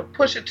 They're going to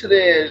push it to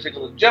the edge. They're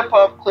going to jump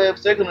off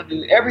cliffs. They're going to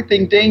do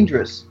everything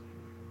dangerous.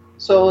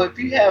 So if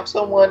you have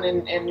someone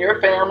in your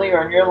family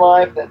or in your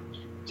life that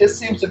just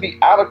seems to be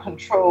out of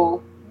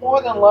control,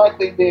 more than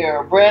likely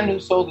they're a brand new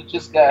soul that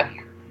just got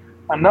here.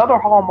 Another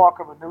hallmark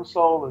of a new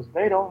soul is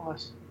they don't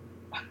listen.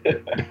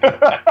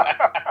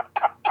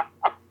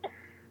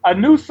 A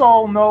new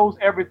soul knows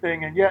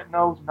everything and yet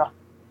knows nothing.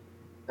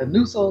 A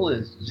new soul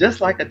is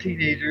just like a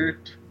teenager,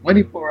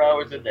 24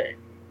 hours a day.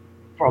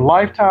 For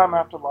lifetime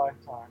after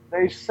lifetime.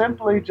 They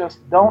simply just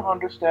don't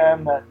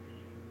understand that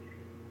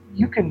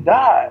you can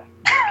die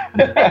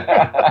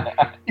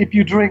if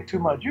you drink too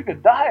much. You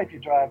can die if you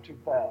drive too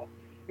fast.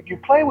 If you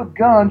play with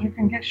guns, you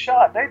can get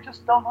shot. They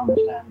just don't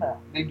understand that.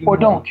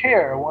 Don't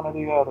care, one or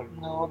the other.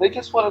 No, they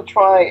just want to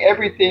try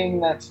everything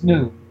that's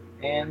new.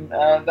 And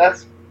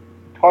that's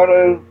part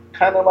of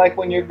kind of like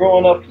when you're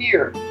growing up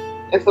here.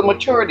 It's a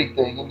maturity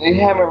thing, and they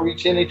haven't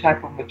reached any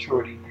type of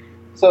maturity.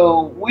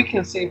 So we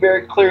can see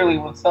very clearly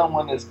when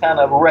someone is kind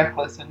of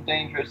reckless and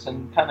dangerous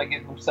and kind of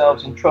getting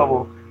themselves in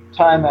trouble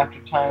time after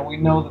time. We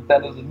know that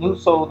that is a new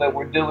soul that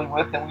we're dealing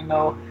with, and we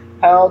know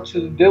how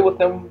to deal with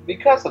them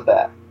because of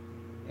that.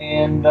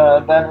 And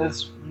that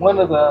is one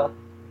of the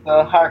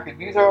hierarchy.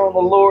 These are on the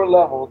lower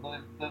level,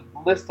 the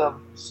list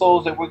of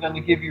souls that we're going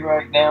to give you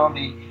right now,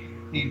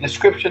 the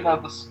description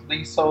of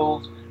these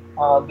souls.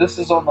 This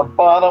is on the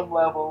bottom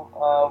level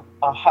of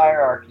a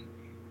hierarchy.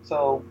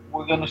 So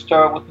we're going to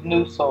start with the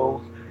new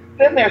souls.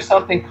 Then there's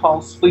something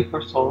called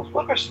sleeper souls.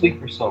 What are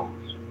sleeper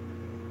souls?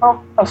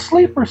 A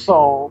sleeper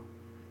soul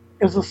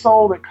is a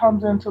soul that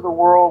comes into the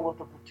world with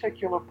a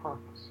particular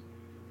purpose.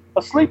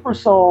 A sleeper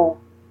soul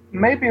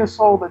may be a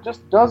soul that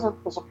just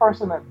is a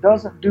person that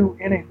doesn't do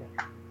anything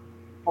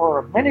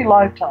for many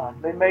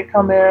lifetimes. They may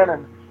come in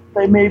and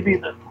they may be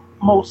the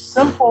most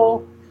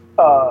simple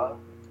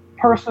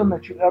person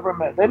that you ever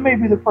met. They may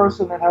be the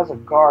person that has a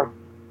garden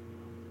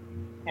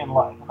in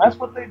life, and that's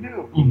what they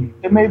do.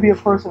 Mm-hmm. It may be a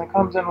person that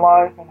comes in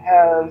life and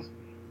has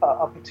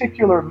a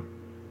particular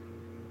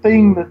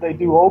thing that they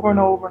do over and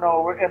over and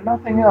over and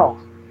nothing else.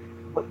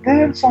 But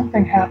then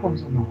something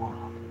happens in the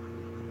world,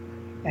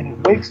 and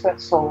it wakes that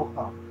soul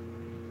up.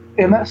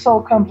 And that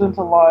soul comes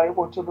into life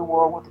or to the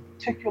world with a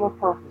particular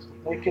purpose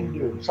that they can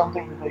do,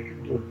 something that they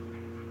can do.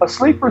 A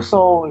sleeper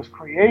soul is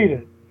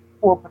created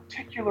for a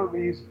particular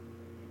reason.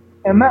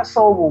 And that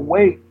soul will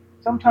wait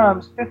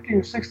sometimes 50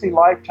 or 60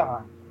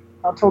 lifetimes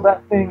until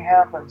that thing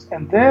happens.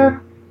 And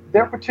then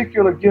their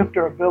particular gift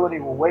or ability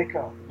will wake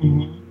up.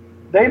 Mm-hmm.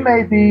 They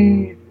may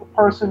be a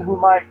person who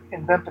might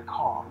invent a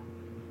car.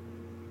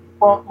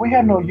 Well, we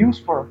had no use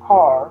for a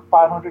car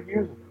 500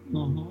 years ago.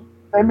 Mm-hmm.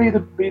 They may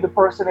be the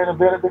person that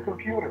invented the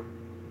computer,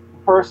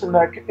 the person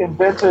that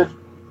invented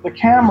the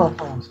camera,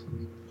 for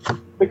instance.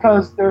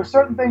 Because there are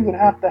certain things that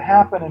have to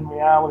happen in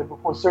reality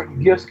before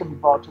certain gifts can be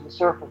brought to the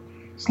surface.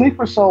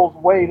 Sleeper souls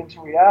wait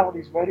until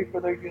reality is ready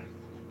for their gifts.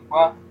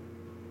 Well,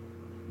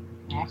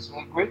 that's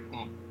a great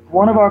thing.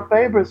 One of our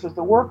favorites is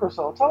the worker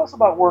soul. Tell us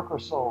about worker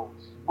souls.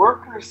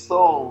 Worker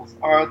souls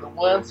are the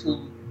ones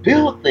who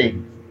build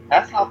things.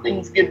 That's how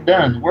things get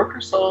done.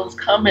 Worker souls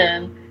come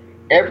in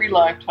every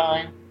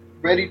lifetime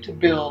ready to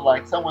build,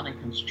 like someone in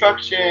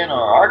construction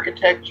or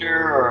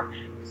architecture or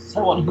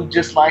someone who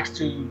just likes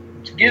to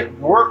get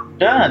work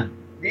done.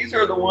 These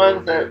are the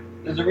ones that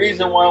is the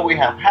reason why we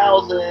have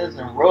houses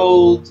and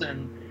roads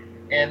and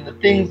the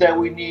things that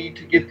we need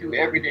to get through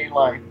everyday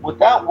life.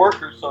 Without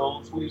worker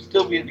souls, we'd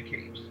still be in the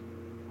caves.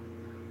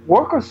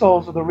 Worker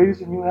souls are the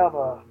reason you have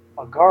a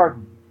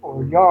garden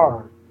or a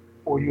yard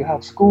or you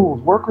have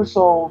schools. Worker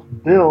souls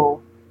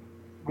build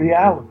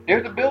reality.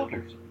 They're the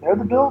builders. They're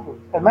the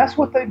builders. And that's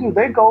what they do.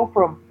 They go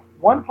from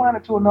one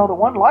planet to another,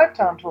 one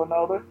lifetime to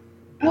another,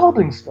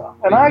 building stuff.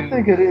 And I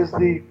think it is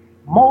the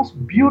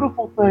most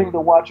beautiful thing to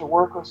watch a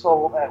worker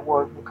soul at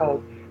work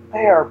because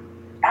they are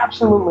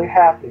absolutely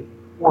happy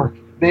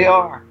working. They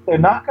are. They're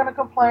not going to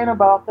complain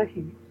about the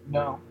heat.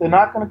 No. They're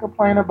not going to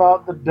complain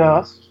about the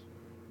dust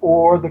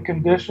or the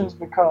conditions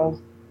because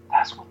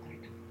that's what they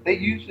do. They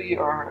usually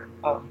are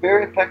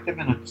very effective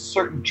in a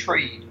certain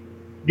trade.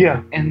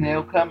 Yeah. And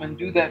they'll come and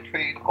do that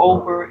trade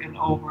over and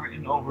over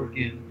and over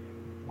again.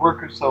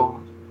 Worker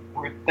souls.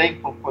 We're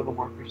thankful for the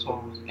worker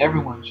souls.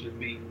 Everyone should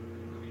be.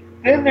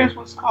 Then there's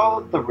what's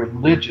called the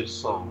religious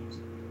souls.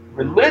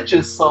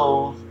 Religious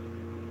souls,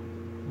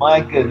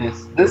 my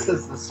goodness, this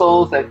is the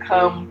souls that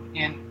come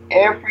in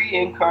every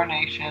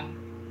incarnation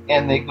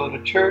and they go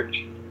to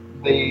church.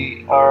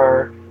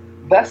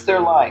 That's their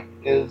life,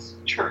 is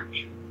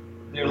church.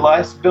 Their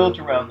life's built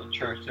around the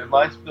church. Their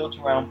life's built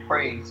around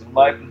praise. Their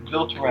life is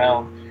built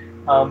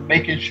around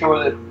making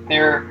sure that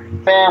their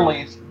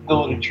families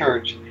go to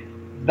church.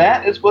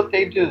 That is what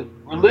they do.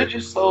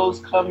 Religious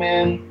souls come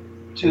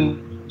in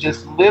to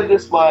just live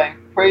this life,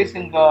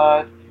 praising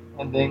God,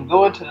 and then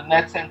go into the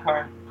next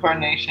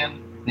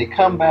incarnation. They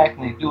come back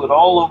and they do it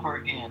all over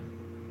again.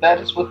 That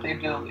is what they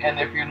do. And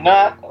if you're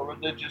not a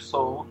religious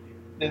soul,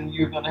 then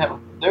they're going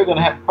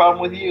to have a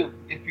problem with you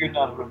if you're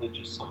not a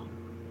religious soul.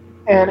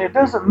 And it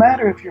doesn't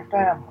matter if you're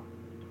family.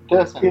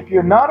 Doesn't. If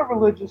you're not a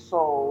religious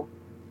soul,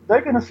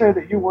 they're going to say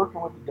that you're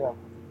working with the devil.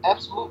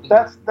 Absolutely.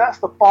 That's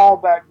the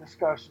fallback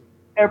discussion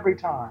every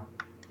time.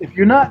 If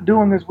you're not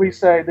doing as we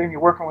say, then you're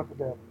working with the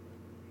devil.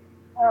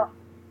 Now,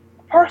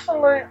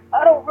 personally,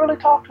 I don't really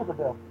talk to the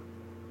devil.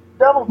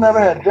 The devil's never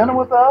had dinner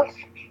with us.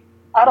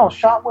 I don't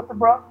shop with the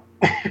brother.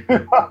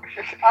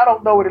 I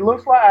don't know what he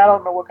looks like. I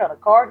don't know what kind of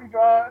car he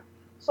drives.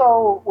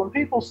 So when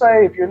people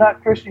say if you're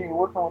not Christian, you're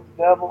working with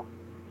the devil,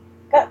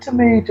 that to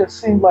me just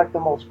seems like the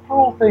most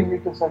cruel thing you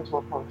can say to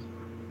a person.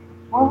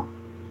 Well,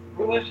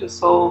 religious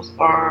souls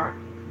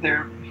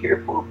they're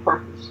here for a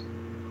purpose.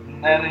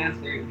 And that is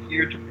they're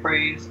here to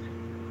praise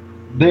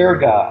their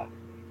God.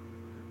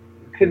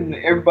 Couldn't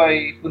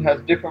everybody who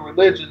has different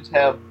religions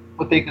have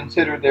what they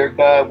consider their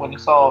God when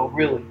it's all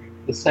really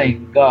the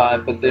same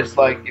God? But there's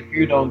like, if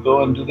you don't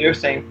go and do their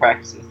same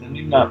practices, then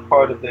you're not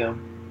part of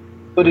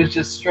them. But it's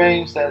just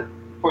strange that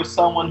for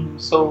someone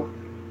who's so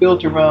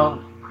built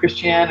around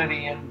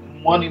Christianity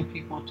and wanting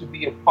people to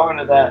be a part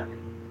of that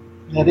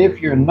if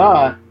you're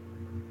not,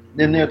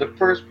 then they're the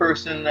first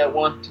person that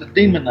wants to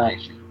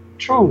demonize you.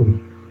 Truly.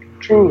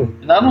 Truly.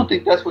 And I don't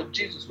think that's what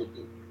Jesus would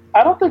do.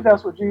 I don't think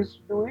that's what Jesus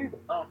would do either.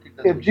 I don't think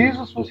that's if what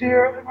Jesus was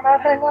here, then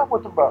I'd hang out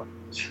with the brother.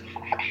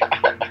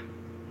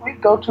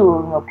 We'd go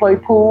to play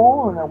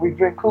pool and then we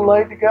drink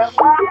Kool-Aid together.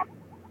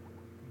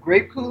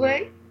 Grape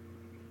Kool-Aid?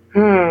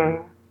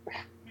 You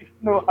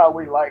know how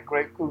we like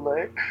grape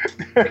Kool-Aid.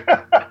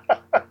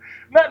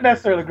 Not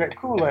necessarily grape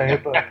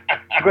Kool-Aid, but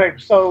grape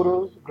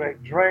sodas,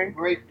 grape drink.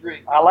 Grape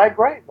drink. I like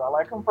grapes. I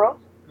like them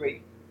frozen.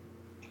 Great.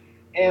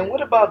 And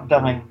what about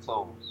dying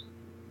souls?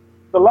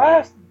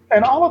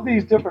 And all of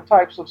these different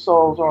types of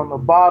souls are on the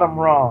bottom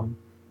rung.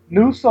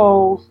 New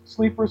souls,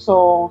 sleeper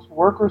souls,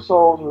 worker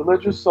souls,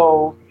 religious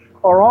souls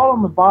are all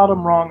on the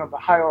bottom rung of the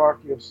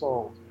hierarchy of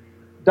souls.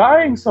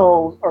 Dying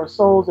souls are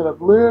souls that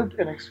have lived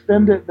and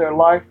expended their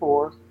life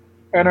force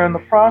and are in the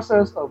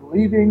process of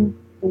leaving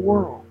the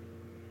world.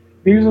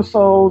 These are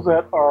souls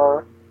that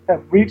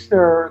have reached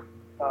their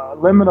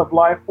limit of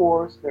life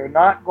force. They're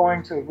not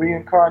going to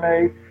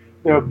reincarnate.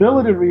 Their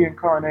ability to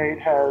reincarnate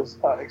has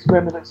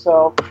expended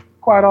itself.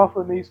 Quite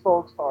often these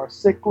folks are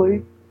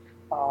sickly.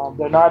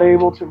 They're not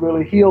able to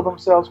really heal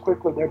themselves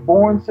quickly. They're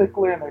born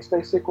sickly and they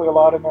stay sickly a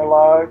lot in their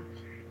lives.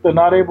 They're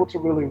not able to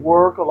really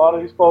work. A lot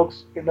of these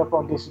folks end up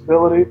on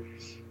disability.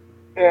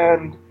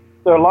 And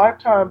their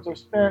lifetimes are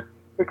spent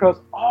because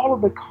all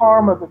of the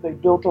karma that they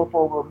built up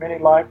over many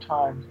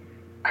lifetimes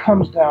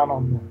comes down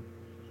on them.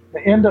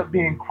 They end up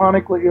being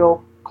chronically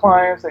ill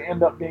clients. They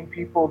end up being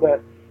people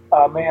that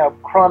may have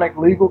chronic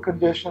legal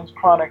conditions,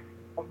 chronic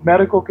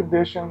medical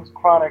conditions,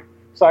 chronic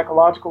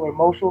psychological or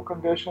emotional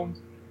conditions,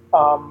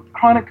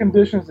 chronic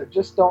conditions that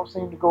just don't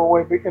seem to go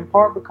away, in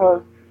part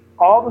because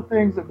all the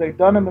things that they've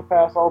done in the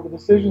past, all the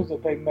decisions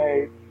that they've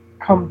made,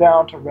 come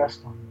down to rest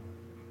on them.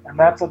 And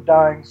that's a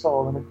dying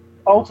soul. And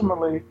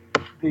ultimately,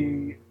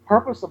 the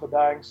purpose of a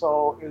dying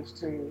soul is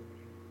to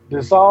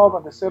dissolve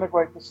and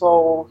disintegrate the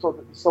soul so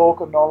that the soul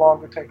can no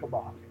longer take a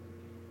body.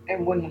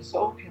 And when the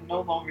soul can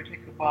no longer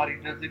take a body,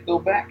 does it go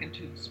back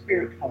into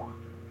spirit form?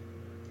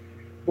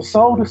 The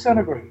soul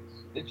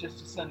disintegrates. It just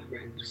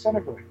disintegrates.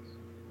 Disintegrates.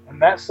 And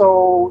that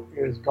soul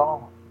is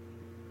gone.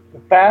 The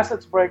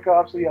facets break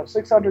up, so you have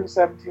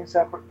 617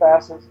 separate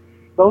facets.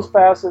 Those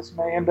facets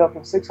may end up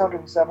in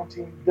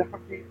 617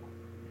 different people.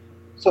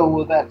 So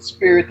will that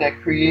spirit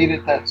that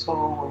created that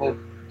soul, will it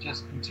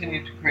just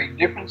continue to create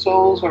different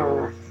souls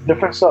or?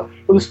 Different souls.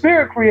 Well, the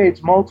spirit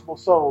creates multiple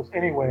souls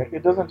anyway.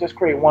 It doesn't just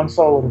create one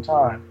soul at a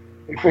time.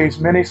 It creates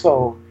many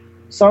souls.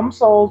 Some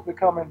souls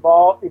become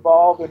evolved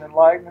and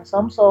enlightened, and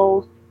some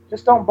souls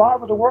just don't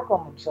bother to work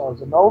on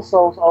themselves, and those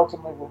souls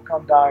ultimately will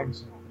become dying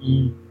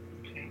souls.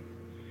 Okay.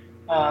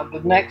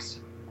 The next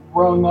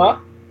rung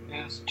up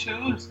is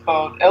 2. It's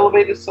called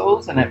elevated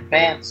souls and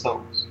advanced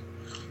souls.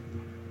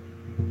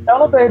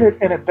 Elevated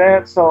and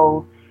advanced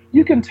souls,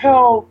 you can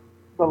tell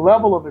the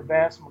level of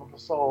advancement of the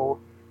soul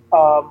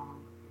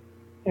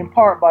in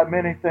part by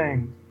many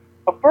things.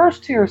 A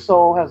first-tier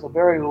soul has a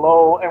very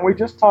low, and we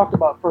just talked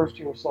about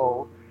first-tier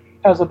souls,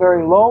 has a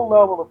very low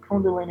level of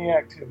Kundalini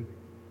activity.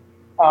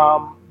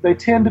 They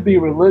tend to be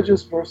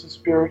religious versus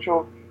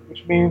spiritual,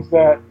 which means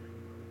that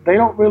they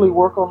don't really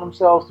work on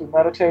themselves through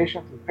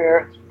meditation,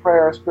 through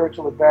prayer,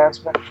 spiritual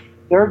advancement.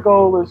 Their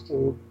goal is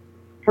to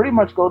pretty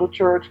much go to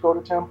church, go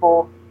to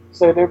temple,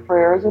 say their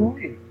prayers, and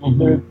leave.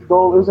 Mm-hmm. The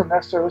goal isn't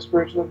necessarily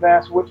spiritual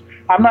advancement, which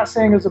I'm not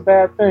saying is a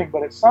bad thing,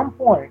 but at some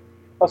point,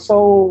 a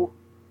soul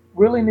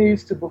really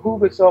needs to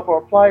behoove itself or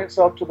apply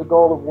itself to the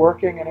goal of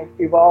working and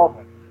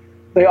evolving.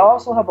 They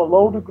also have a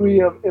low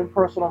degree of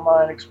impersonal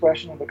mind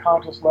expression at the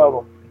conscious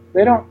level.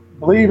 They don't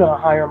believe in a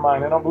higher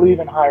mind. They don't believe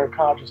in higher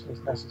consciousness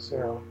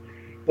necessarily.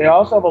 They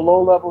also have a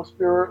low level of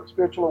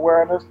spiritual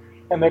awareness,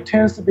 and there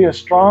tends to be a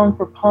strong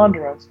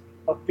preponderance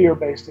of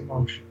fear-based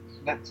emotions.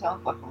 That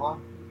sounds like a lot.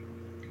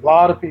 A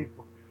lot of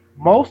people.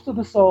 Most of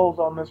the souls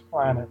on this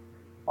planet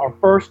are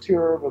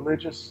first-tier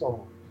religious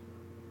souls.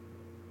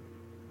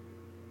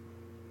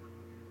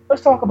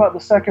 Let's talk about the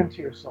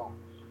second-tier souls.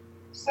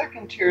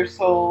 Second-tier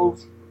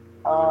souls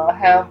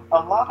have a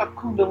lot of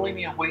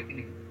Kundalini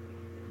awakening.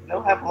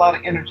 They'll have a lot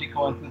of energy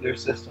going through their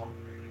system.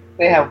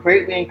 They have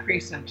greatly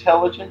increased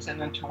intelligence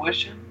and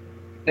intuition.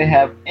 They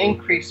have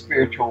increased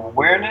spiritual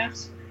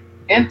awareness,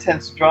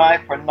 intense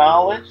drive for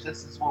knowledge.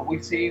 This is what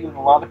we see when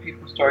a lot of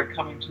people start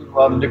coming to a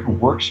lot of different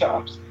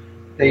workshops.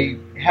 They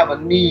have a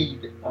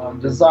need,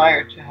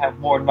 desire to have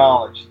more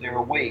knowledge. They're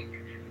awake.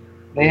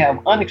 They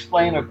have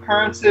unexplained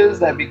occurrences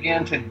that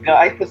begin to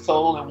guide the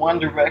soul in one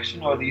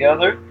direction or the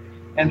other.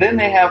 And then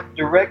they have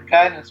direct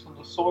guidance from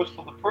the source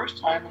for the first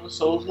time in the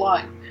soul's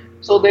life.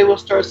 So they will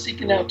start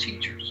seeking out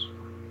teachers.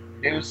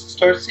 They will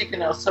start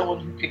seeking out someone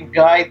who can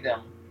guide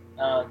them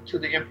to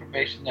the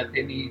information that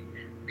they need,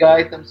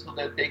 guide them so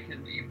that they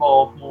can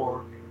evolve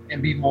more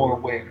and be more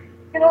aware.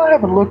 You know, I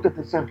haven't looked at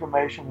this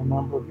information in a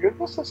number of years.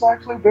 This is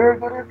actually very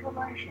good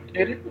information.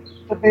 It is.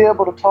 To be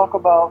able to talk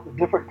about the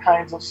different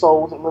kinds of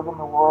souls that live in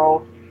the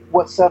world,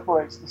 what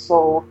separates the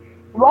soul.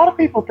 A lot of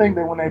people think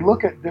that when they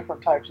look at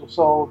different types of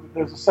souls,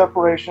 there's a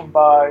separation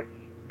by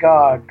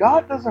God.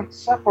 God doesn't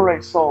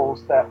separate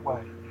souls that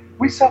way.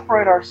 We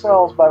separate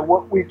ourselves by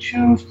what we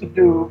choose to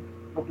do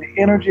with the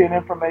energy and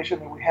information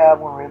that we have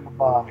when we're in the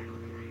body.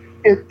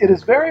 It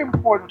is very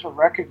important to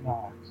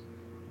recognize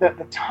that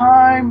the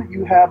time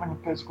you have in your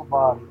physical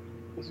body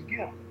is a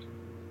gift.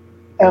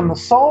 And the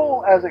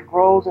soul, as it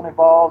grows and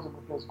evolves in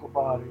the physical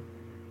body,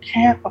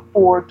 can't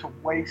afford to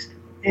waste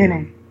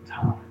any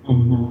time.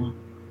 Mm-hmm.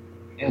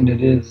 And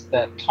it is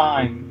that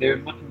time. They're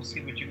looking to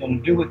see what you're going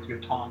to do with your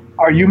time.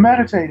 Are you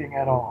meditating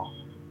at all?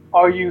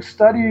 Are you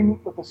studying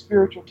with a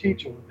spiritual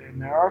teacher?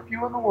 And there are a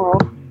few in the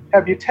world.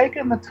 Have you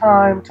taken the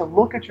time to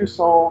look at your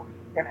soul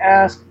and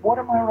ask, what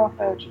are my rough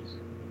edges?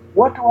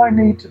 What do I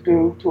need to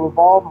do to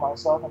evolve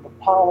myself and to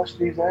polish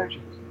these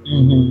edges?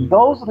 Mm-hmm.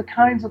 Those are the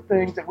kinds of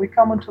things that we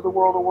come into the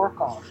world to work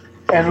on.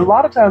 And a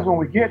lot of times when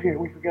we get here,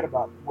 we forget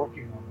about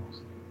working on those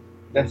things.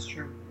 That's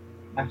true.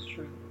 That's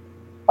true.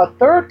 A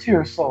third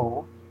tier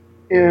soul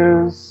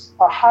is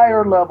a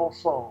higher level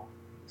soul.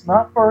 It's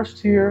not first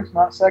tier, it's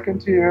not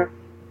second tier.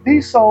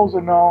 These souls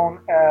are known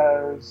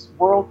as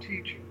world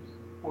teachers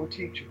or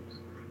teachers.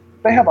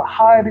 They have a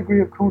high degree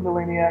of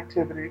Kundalini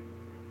activity.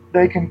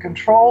 They can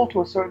control,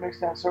 to a certain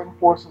extent, certain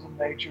forces of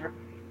nature,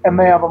 and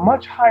they have a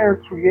much higher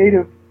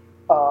creative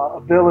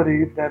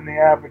ability than the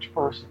average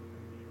person.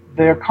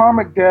 Their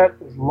karmic debt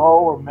is low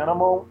or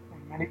minimal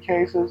in many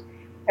cases,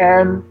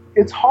 and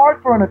it's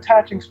hard for an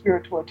attaching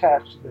spirit to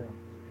attach to them.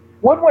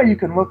 One way you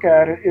can look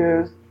at it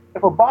is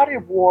if a body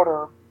of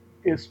water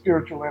is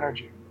spiritual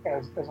energy,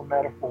 as a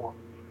metaphor.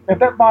 If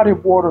that body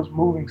of water is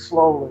moving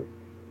slowly,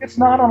 it's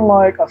not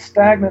unlike a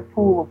stagnant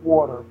pool of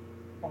water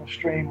in a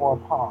stream or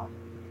a pond.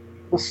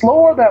 The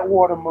slower that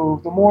water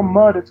moves, the more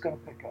mud it's going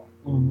to pick up.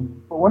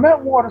 Mm-hmm. But when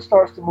that water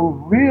starts to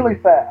move really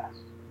fast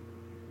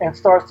and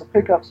starts to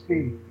pick up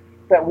speed,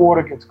 that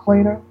water gets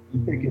cleaner,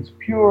 Mm-hmm. it gets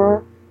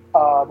purer,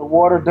 the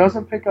water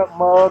doesn't pick up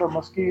mud or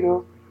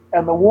mosquitoes,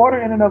 and the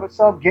water in and of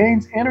itself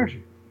gains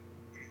energy.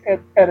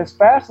 At its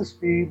fastest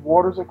speed,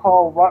 waters are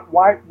called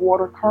white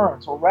water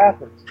currents or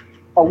rapids.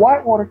 A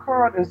white water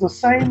current is the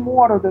same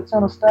water that's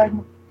in a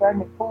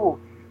stagnant pool,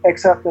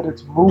 except that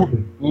it's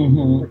moving.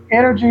 Mm-hmm. The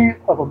energy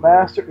of a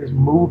master is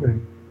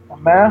moving. A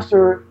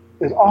master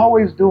is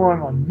always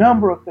doing a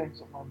number of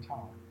things at one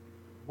time.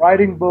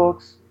 Writing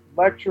books,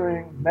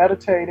 lecturing,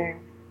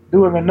 meditating,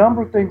 doing a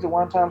number of things at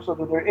one time so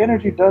that their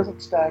energy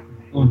doesn't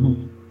stagnate.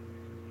 Mm-hmm.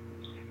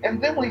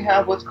 And then we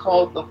have what's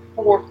called the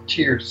fourth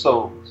tier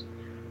souls.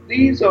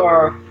 These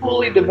are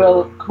fully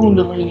developed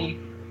Kundalini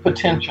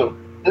potential.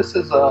 This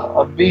is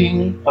a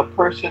being, a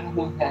person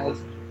who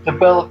has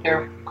developed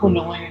their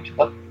Kundalini to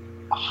the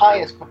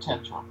highest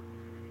potential.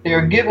 They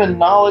are given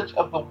knowledge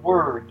of the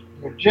word.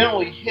 They're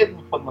generally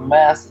hidden from the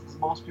masses.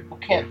 Most people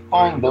can't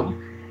find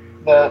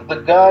them.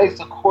 The guides,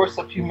 the course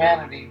of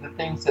humanity, the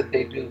things that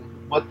they do,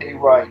 what they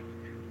write,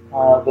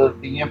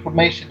 the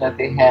information that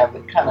they have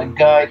that kind of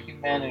guide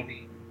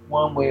humanity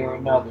one way or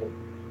another.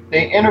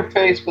 They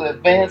interface with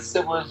advanced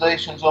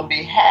civilizations on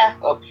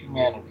behalf of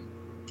humanity.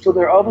 So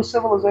there are other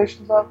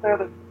civilizations out there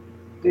that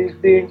these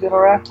beings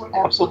interact with?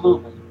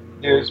 Absolutely.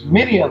 There's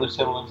many other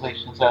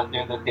civilizations out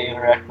there that they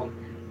interact with.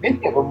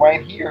 many of them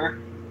right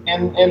here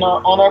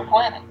on our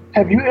planet.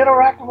 Have you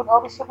interacted with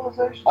other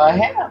civilizations? I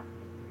have.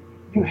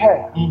 You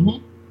have?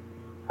 Mm-hmm.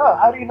 Huh,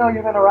 how do you know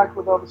you've interacted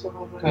with other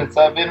civilizations? Because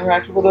I've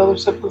interacted with other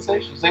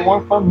civilizations. They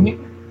weren't from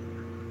here.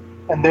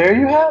 And there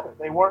you have it.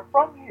 They weren't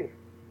from here.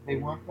 They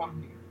weren't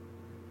from here.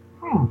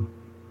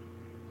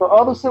 So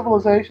other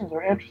civilizations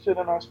are interested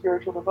in our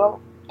spiritual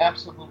development.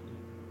 Absolutely.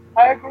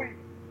 I agree.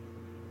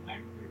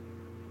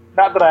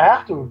 Not that I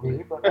have to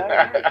agree, but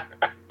I agree.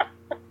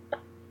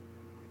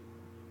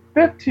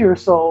 Fifth tier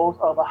souls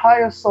are the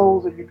highest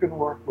souls that you can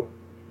work with.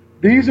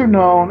 These are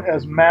known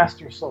as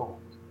master souls.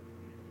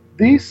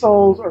 These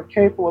souls are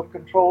capable of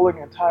controlling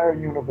entire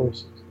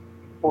universes,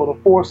 or the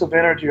force of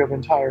energy of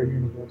entire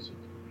universes.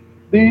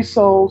 These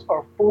souls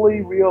are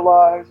fully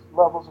realized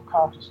levels of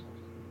consciousness.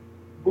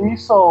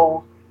 These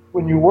souls,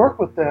 when you work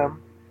with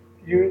them,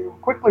 you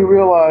quickly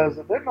realize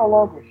that they're no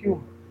longer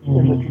human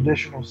in the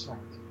traditional sense.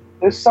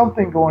 There's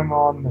something going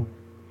on there.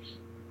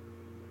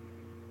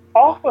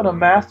 Often a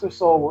master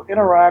soul will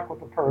interact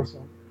with a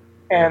person,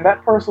 and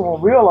that person will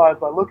realize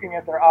by looking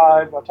at their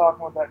eyes, by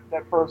talking with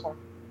that person,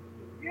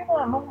 you're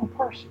not a normal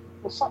person.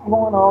 There's something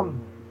going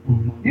on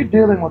there. You're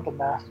dealing with the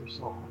master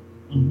soul.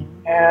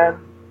 And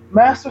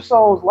master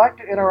souls like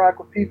to interact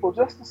with people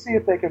just to see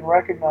if they can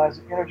recognize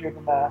the energy of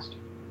the master.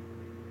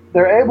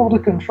 They're able to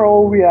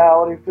control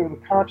reality through the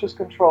conscious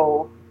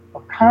control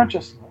of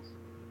consciousness.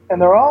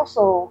 And they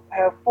also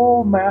have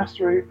full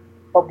mastery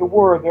of the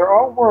word. There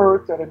are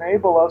words that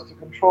enable us to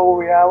control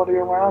reality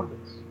around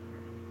us.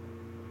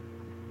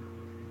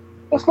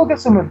 Let's look at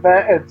some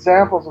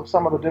examples of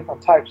some of the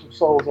different types of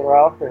souls that are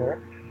out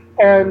there.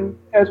 And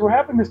as we're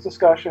having this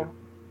discussion,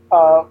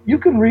 you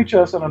can reach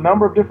us in a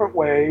number of different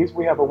ways.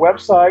 We have a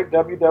website,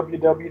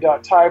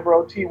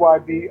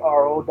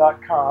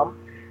 www.tybro.com.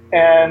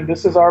 And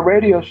this is our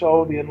radio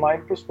show, The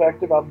Enlightened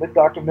Perspective. I'm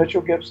Dr.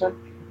 Mitchell Gibson.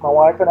 My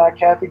wife and I,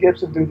 Kathy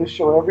Gibson, do this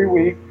show every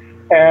week.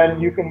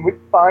 And you can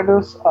find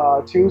us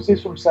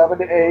Tuesdays from 7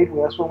 to 8.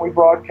 That's when we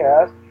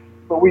broadcast.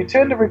 But we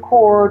tend to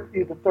record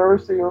either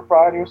Thursday or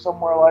Friday or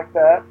somewhere like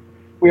that.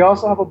 We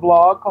also have a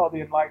blog called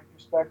The Enlightened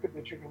Perspective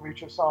that you can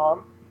reach us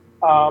on.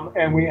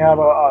 And we have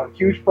a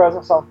huge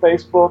presence on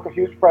Facebook, a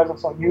huge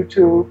presence on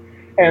YouTube.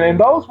 And in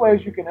those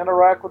ways, you can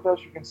interact with us.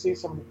 You can see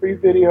some of the free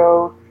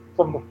videos,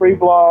 some of the free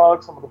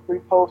blogs, some of the free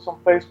posts on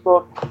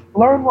Facebook.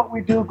 Learn what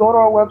we do. Go to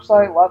our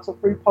website. Lots of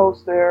free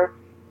posts there.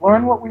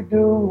 Learn what we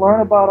do. Learn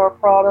about our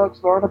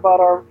products. Learn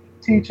about our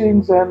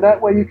teachings. And that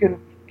way you can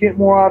get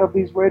more out of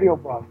these radio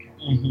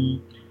broadcasts.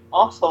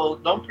 Also,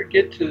 don't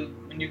forget to,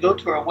 when you go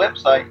to our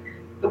website,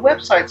 the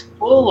website's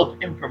full of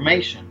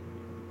information.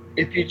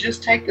 If you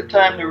just take the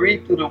time to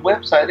read through the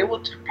website, it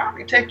will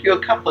probably take you a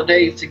couple of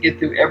days to get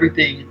through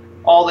everything,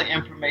 all the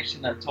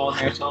information that's on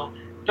there. So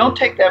don't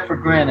take that for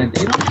granted.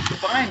 You don't have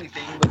to buy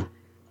anything,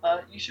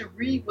 but you should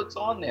read what's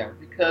on there,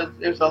 because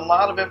there's a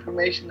lot of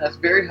information that's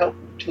very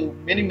helpful to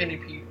many, many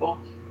people,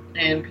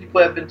 and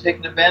people have been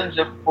taking advantage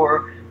of it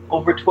for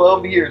over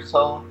 12 years.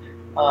 So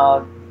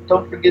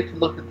don't forget to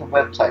look at the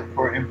website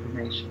for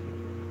information.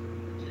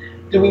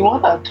 Do we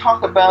want to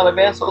talk about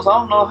advanced souls? I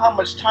don't know how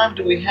much time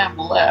do we have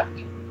left.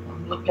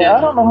 Yeah,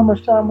 I don't know how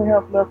much time we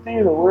have left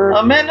either.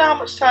 Amanda, how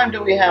much time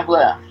do we have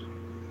left?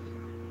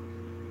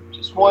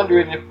 Just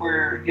wondering if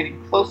we're getting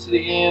close to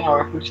the end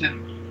or if we should.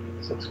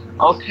 6 minutes.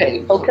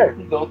 Okay. So we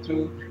can go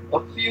through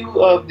a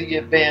few of the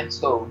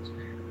advanced souls.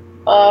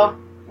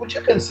 Would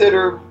you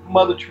consider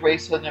Mother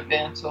Teresa an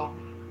advanced soul?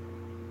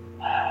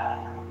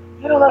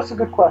 You know, that's a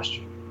good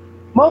question.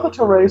 Mother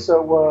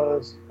Teresa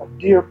was a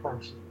dear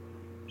person.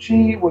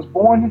 She was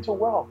born into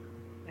wealth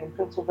in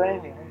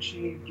Pennsylvania, and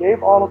she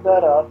gave all of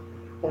that up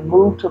and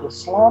moved to the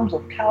slums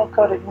of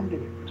Calcutta,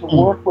 India, to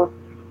work with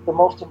the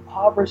most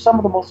impoverished, some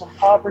of the most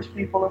impoverished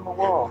people in the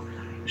world.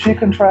 She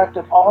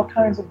contracted all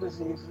kinds of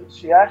diseases.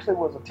 She actually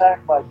was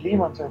attacked by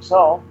demons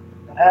herself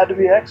and had to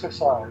be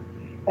exorcised.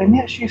 And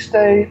yet she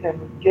stayed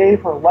and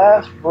gave her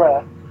last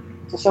breath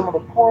to some of the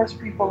poorest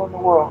people in the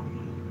world.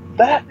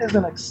 That is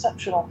an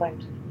exceptional thing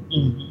to do.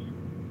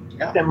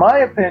 Yeah. In my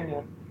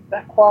opinion,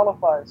 that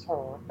qualifies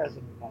her as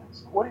an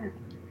advanced. What do you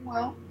think?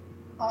 Well,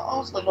 I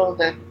also know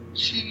that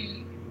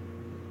she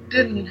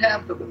didn't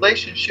have the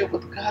relationship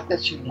with God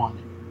that she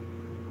wanted.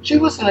 She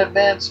was an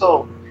advanced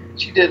soul.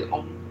 She did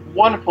a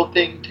wonderful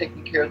thing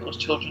taking care of those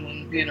children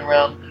and being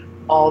around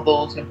all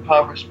those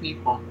impoverished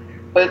people.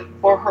 But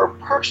for her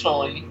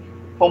personally,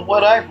 from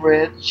what I've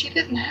read, she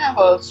didn't have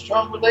a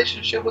strong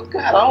relationship with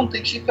God. I don't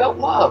think she felt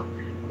love.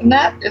 And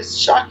that is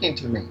shocking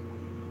to me.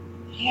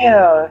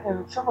 Yeah,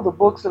 and some of the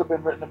books that have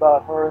been written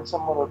about her and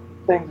some of the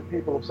things that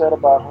people have said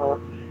about her,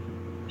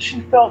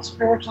 she felt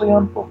spiritually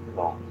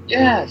unfulfilled.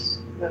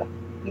 Yes. Yeah.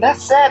 And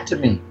that's sad to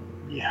me.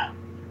 Yeah,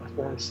 that's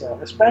very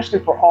sad, especially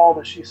for all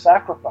that she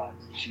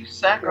sacrificed. She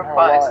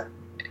sacrificed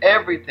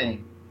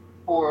everything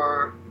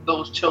for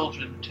those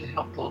children, to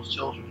help those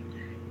children.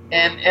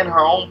 And in her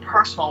own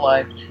personal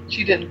life,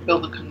 she didn't feel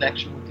the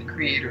connection with the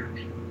Creator.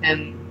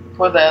 And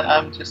for that,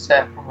 I'm just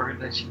sad for her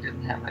that she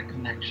didn't have that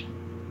connection.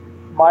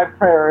 My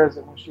prayer is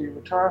that when she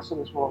returns to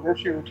this world, if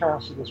she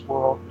returns to this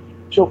world,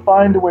 she'll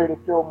find a way to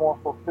feel more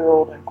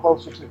fulfilled and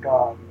closer to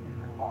God in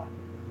her life.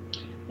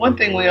 One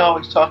thing we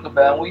always talk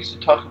about, we used to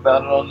talk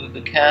about it on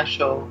the Cash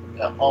Show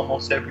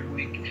almost every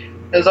week,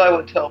 is I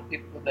would tell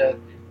people that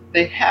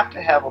they have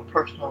to have a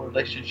personal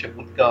relationship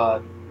with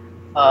God,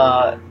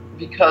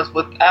 because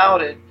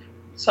without it,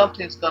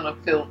 something's going to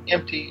feel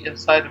empty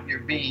inside of your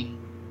being,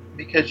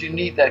 because you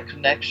need that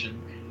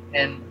connection.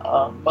 And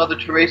Mother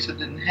Teresa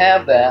didn't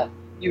have that,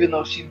 even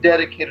though she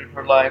dedicated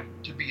her life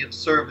to be of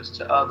service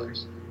to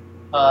others.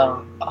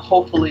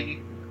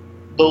 Hopefully,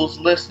 those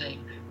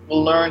listening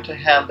will learn to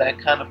have that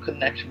kind of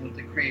connection with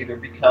the Creator,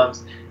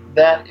 because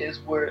that is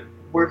where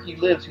He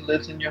lives. He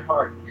lives in your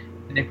heart.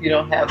 And if you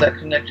don't have that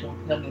connection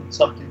with Him, then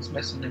something's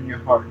missing in your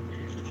heart.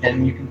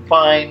 And you can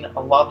find a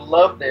lot of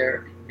love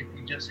there if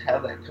you just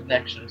have that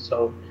connection.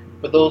 So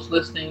for those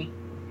listening,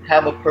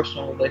 have a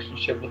personal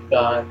relationship with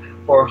God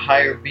or a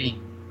higher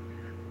being.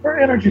 Her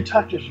energy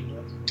touches you,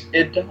 doesn't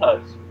it? It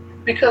does.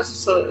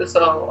 Because it's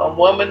a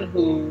woman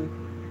who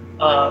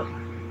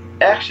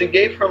actually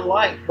gave her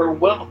life, her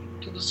wealth,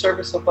 to the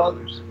service of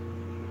others.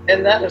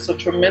 And that is a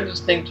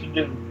tremendous thing to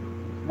do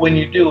when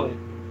you do it.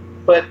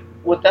 But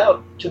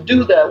to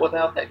do that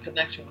without that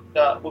connection with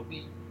God will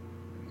be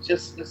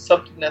just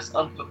something that's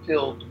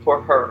unfulfilled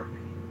for her.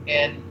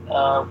 And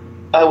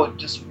I would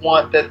just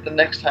want that the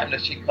next time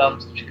that she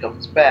comes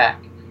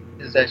back,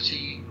 is that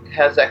she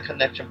has that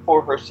connection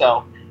for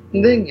herself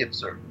and then give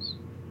service.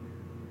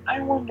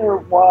 I wonder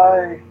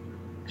why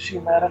she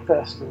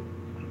manifested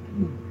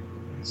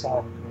inside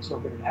of her so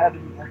that it had to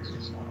be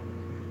exercised.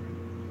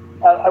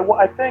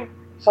 I think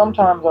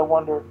sometimes I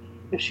wonder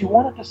if she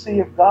wanted to see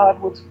if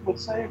God would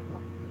save her.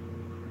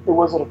 Or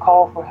was it a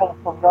call for help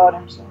from God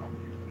Himself?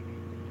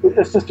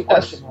 It's just a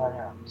question I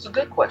have. It's a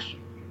good question.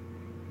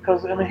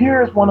 Because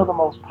here is one of the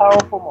most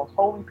powerful, most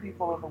holy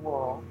people in the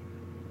world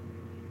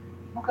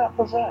who got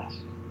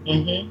possessed.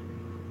 Mm-hmm.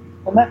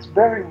 And that's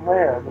very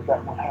rare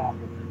that would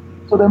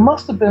happen. So there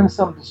must have been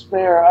some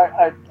despair.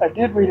 I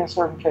did read in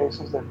certain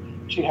cases that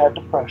she had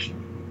depression.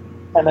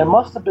 And there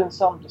must have been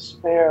some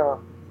despair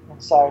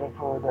inside of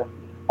her that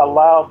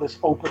allowed this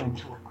opening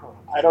to occur.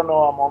 I don't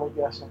know, I'm only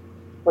guessing.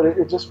 But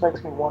it just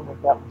makes me wonder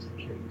if that was the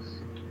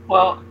case.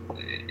 Well,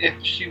 if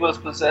she was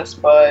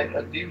possessed by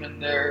a demon,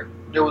 there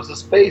was a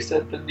space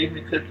that the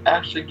demon could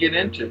actually get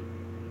into.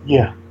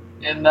 Yeah.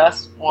 And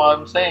that's what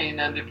I'm saying.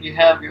 And if you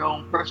have your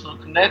own personal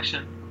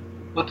connection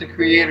with the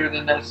Creator,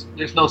 then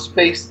there's no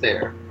space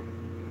there.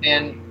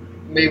 And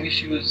maybe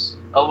she was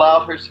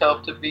allowed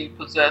herself to be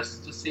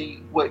possessed to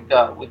see what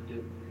God would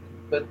do.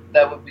 But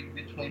that would be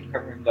between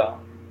her and God.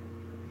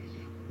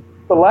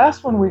 The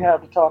last one we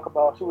have to talk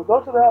about, should we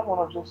go to that one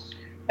or just...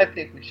 I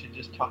think we should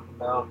just talk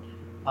about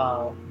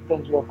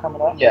things we have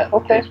coming up. Yeah,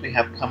 okay. Things we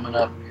have coming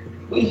up.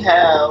 We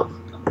have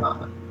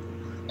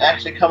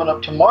actually coming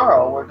up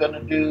tomorrow. We're going to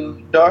do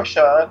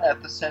Darshan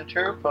at the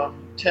center from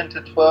 10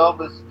 to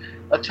 12. Is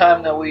a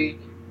time that we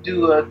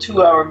do a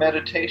 2-hour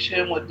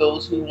meditation with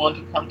those who want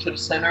to come to the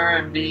center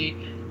and be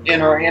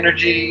in our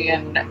energy,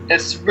 and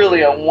it's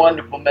really a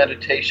wonderful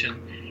meditation.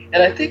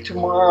 And I think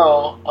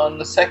tomorrow on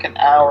the second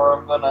hour,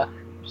 I'm going to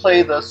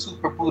play the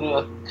Super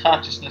Buddha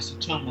Consciousness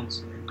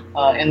Attunements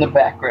in the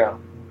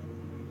background.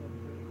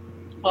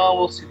 Well,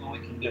 we'll see what we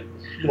can do.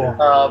 Yeah.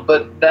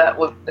 But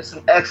it's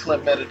an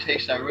excellent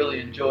meditation. I really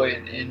enjoy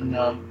it. And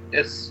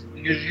it's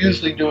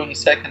usually during the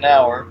second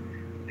hour,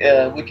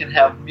 we can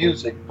have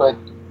music, but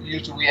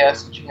usually we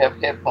ask that you have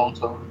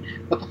headphones on.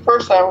 But the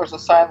first hour is a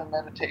silent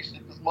meditation,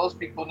 because most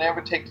people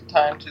never take the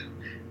time to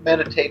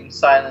meditate in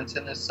silence,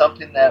 and it's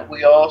something that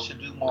we all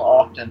should do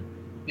more often,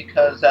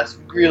 because that's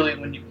really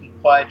when you can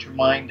quiet your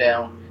mind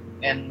down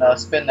and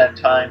spend that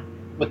time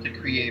with the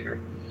Creator.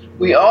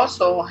 We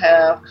also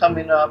have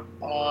coming up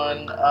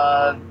on,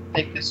 I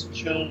think it's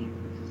June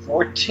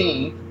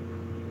 14th,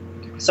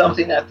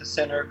 something at the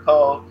center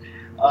called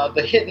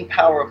The Hidden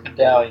Power of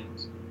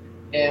Medallions.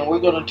 And we're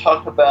going to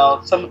talk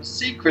about some of the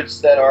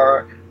secrets that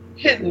are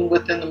hidden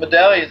within the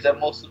medallions that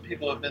most of the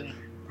people have been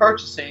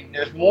purchasing.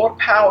 There's more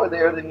power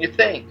there than you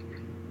think.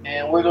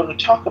 And we're going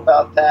to talk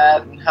about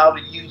that and how to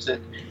use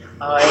it.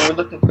 And we're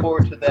looking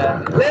forward to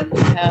that. And then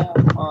we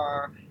have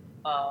our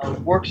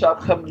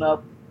workshop coming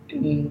up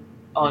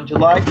on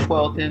July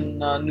 12th in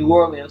New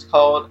Orleans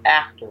called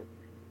After.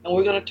 And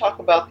we're going to talk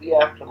about the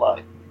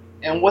afterlife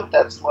and what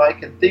that's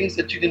like and things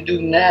that you can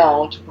do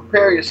now to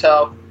prepare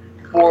yourself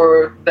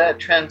for that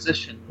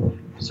transition.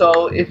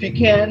 So if you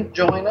can,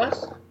 join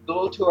us.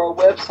 Go to our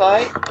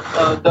website,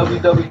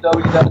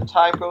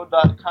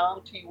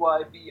 www.tybro.com,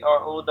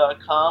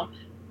 tybro.com.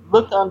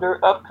 Look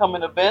under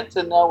upcoming events,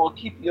 and that will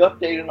keep you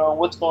updated on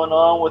what's going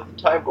on with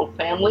the Tybro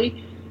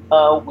family.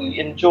 We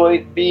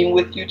enjoyed being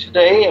with you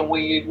today, and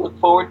we look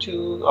forward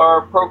to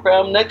our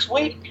program next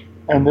week.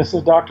 And this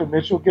is Dr.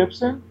 Mitchell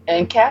Gibson.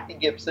 And Kathy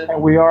Gibson.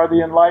 And we are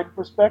The Enlightened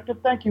Perspective.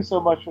 Thank you so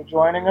much for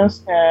joining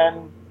us,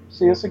 and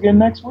see us again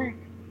next week.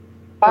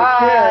 Bye.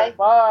 Take care.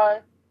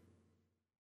 Bye.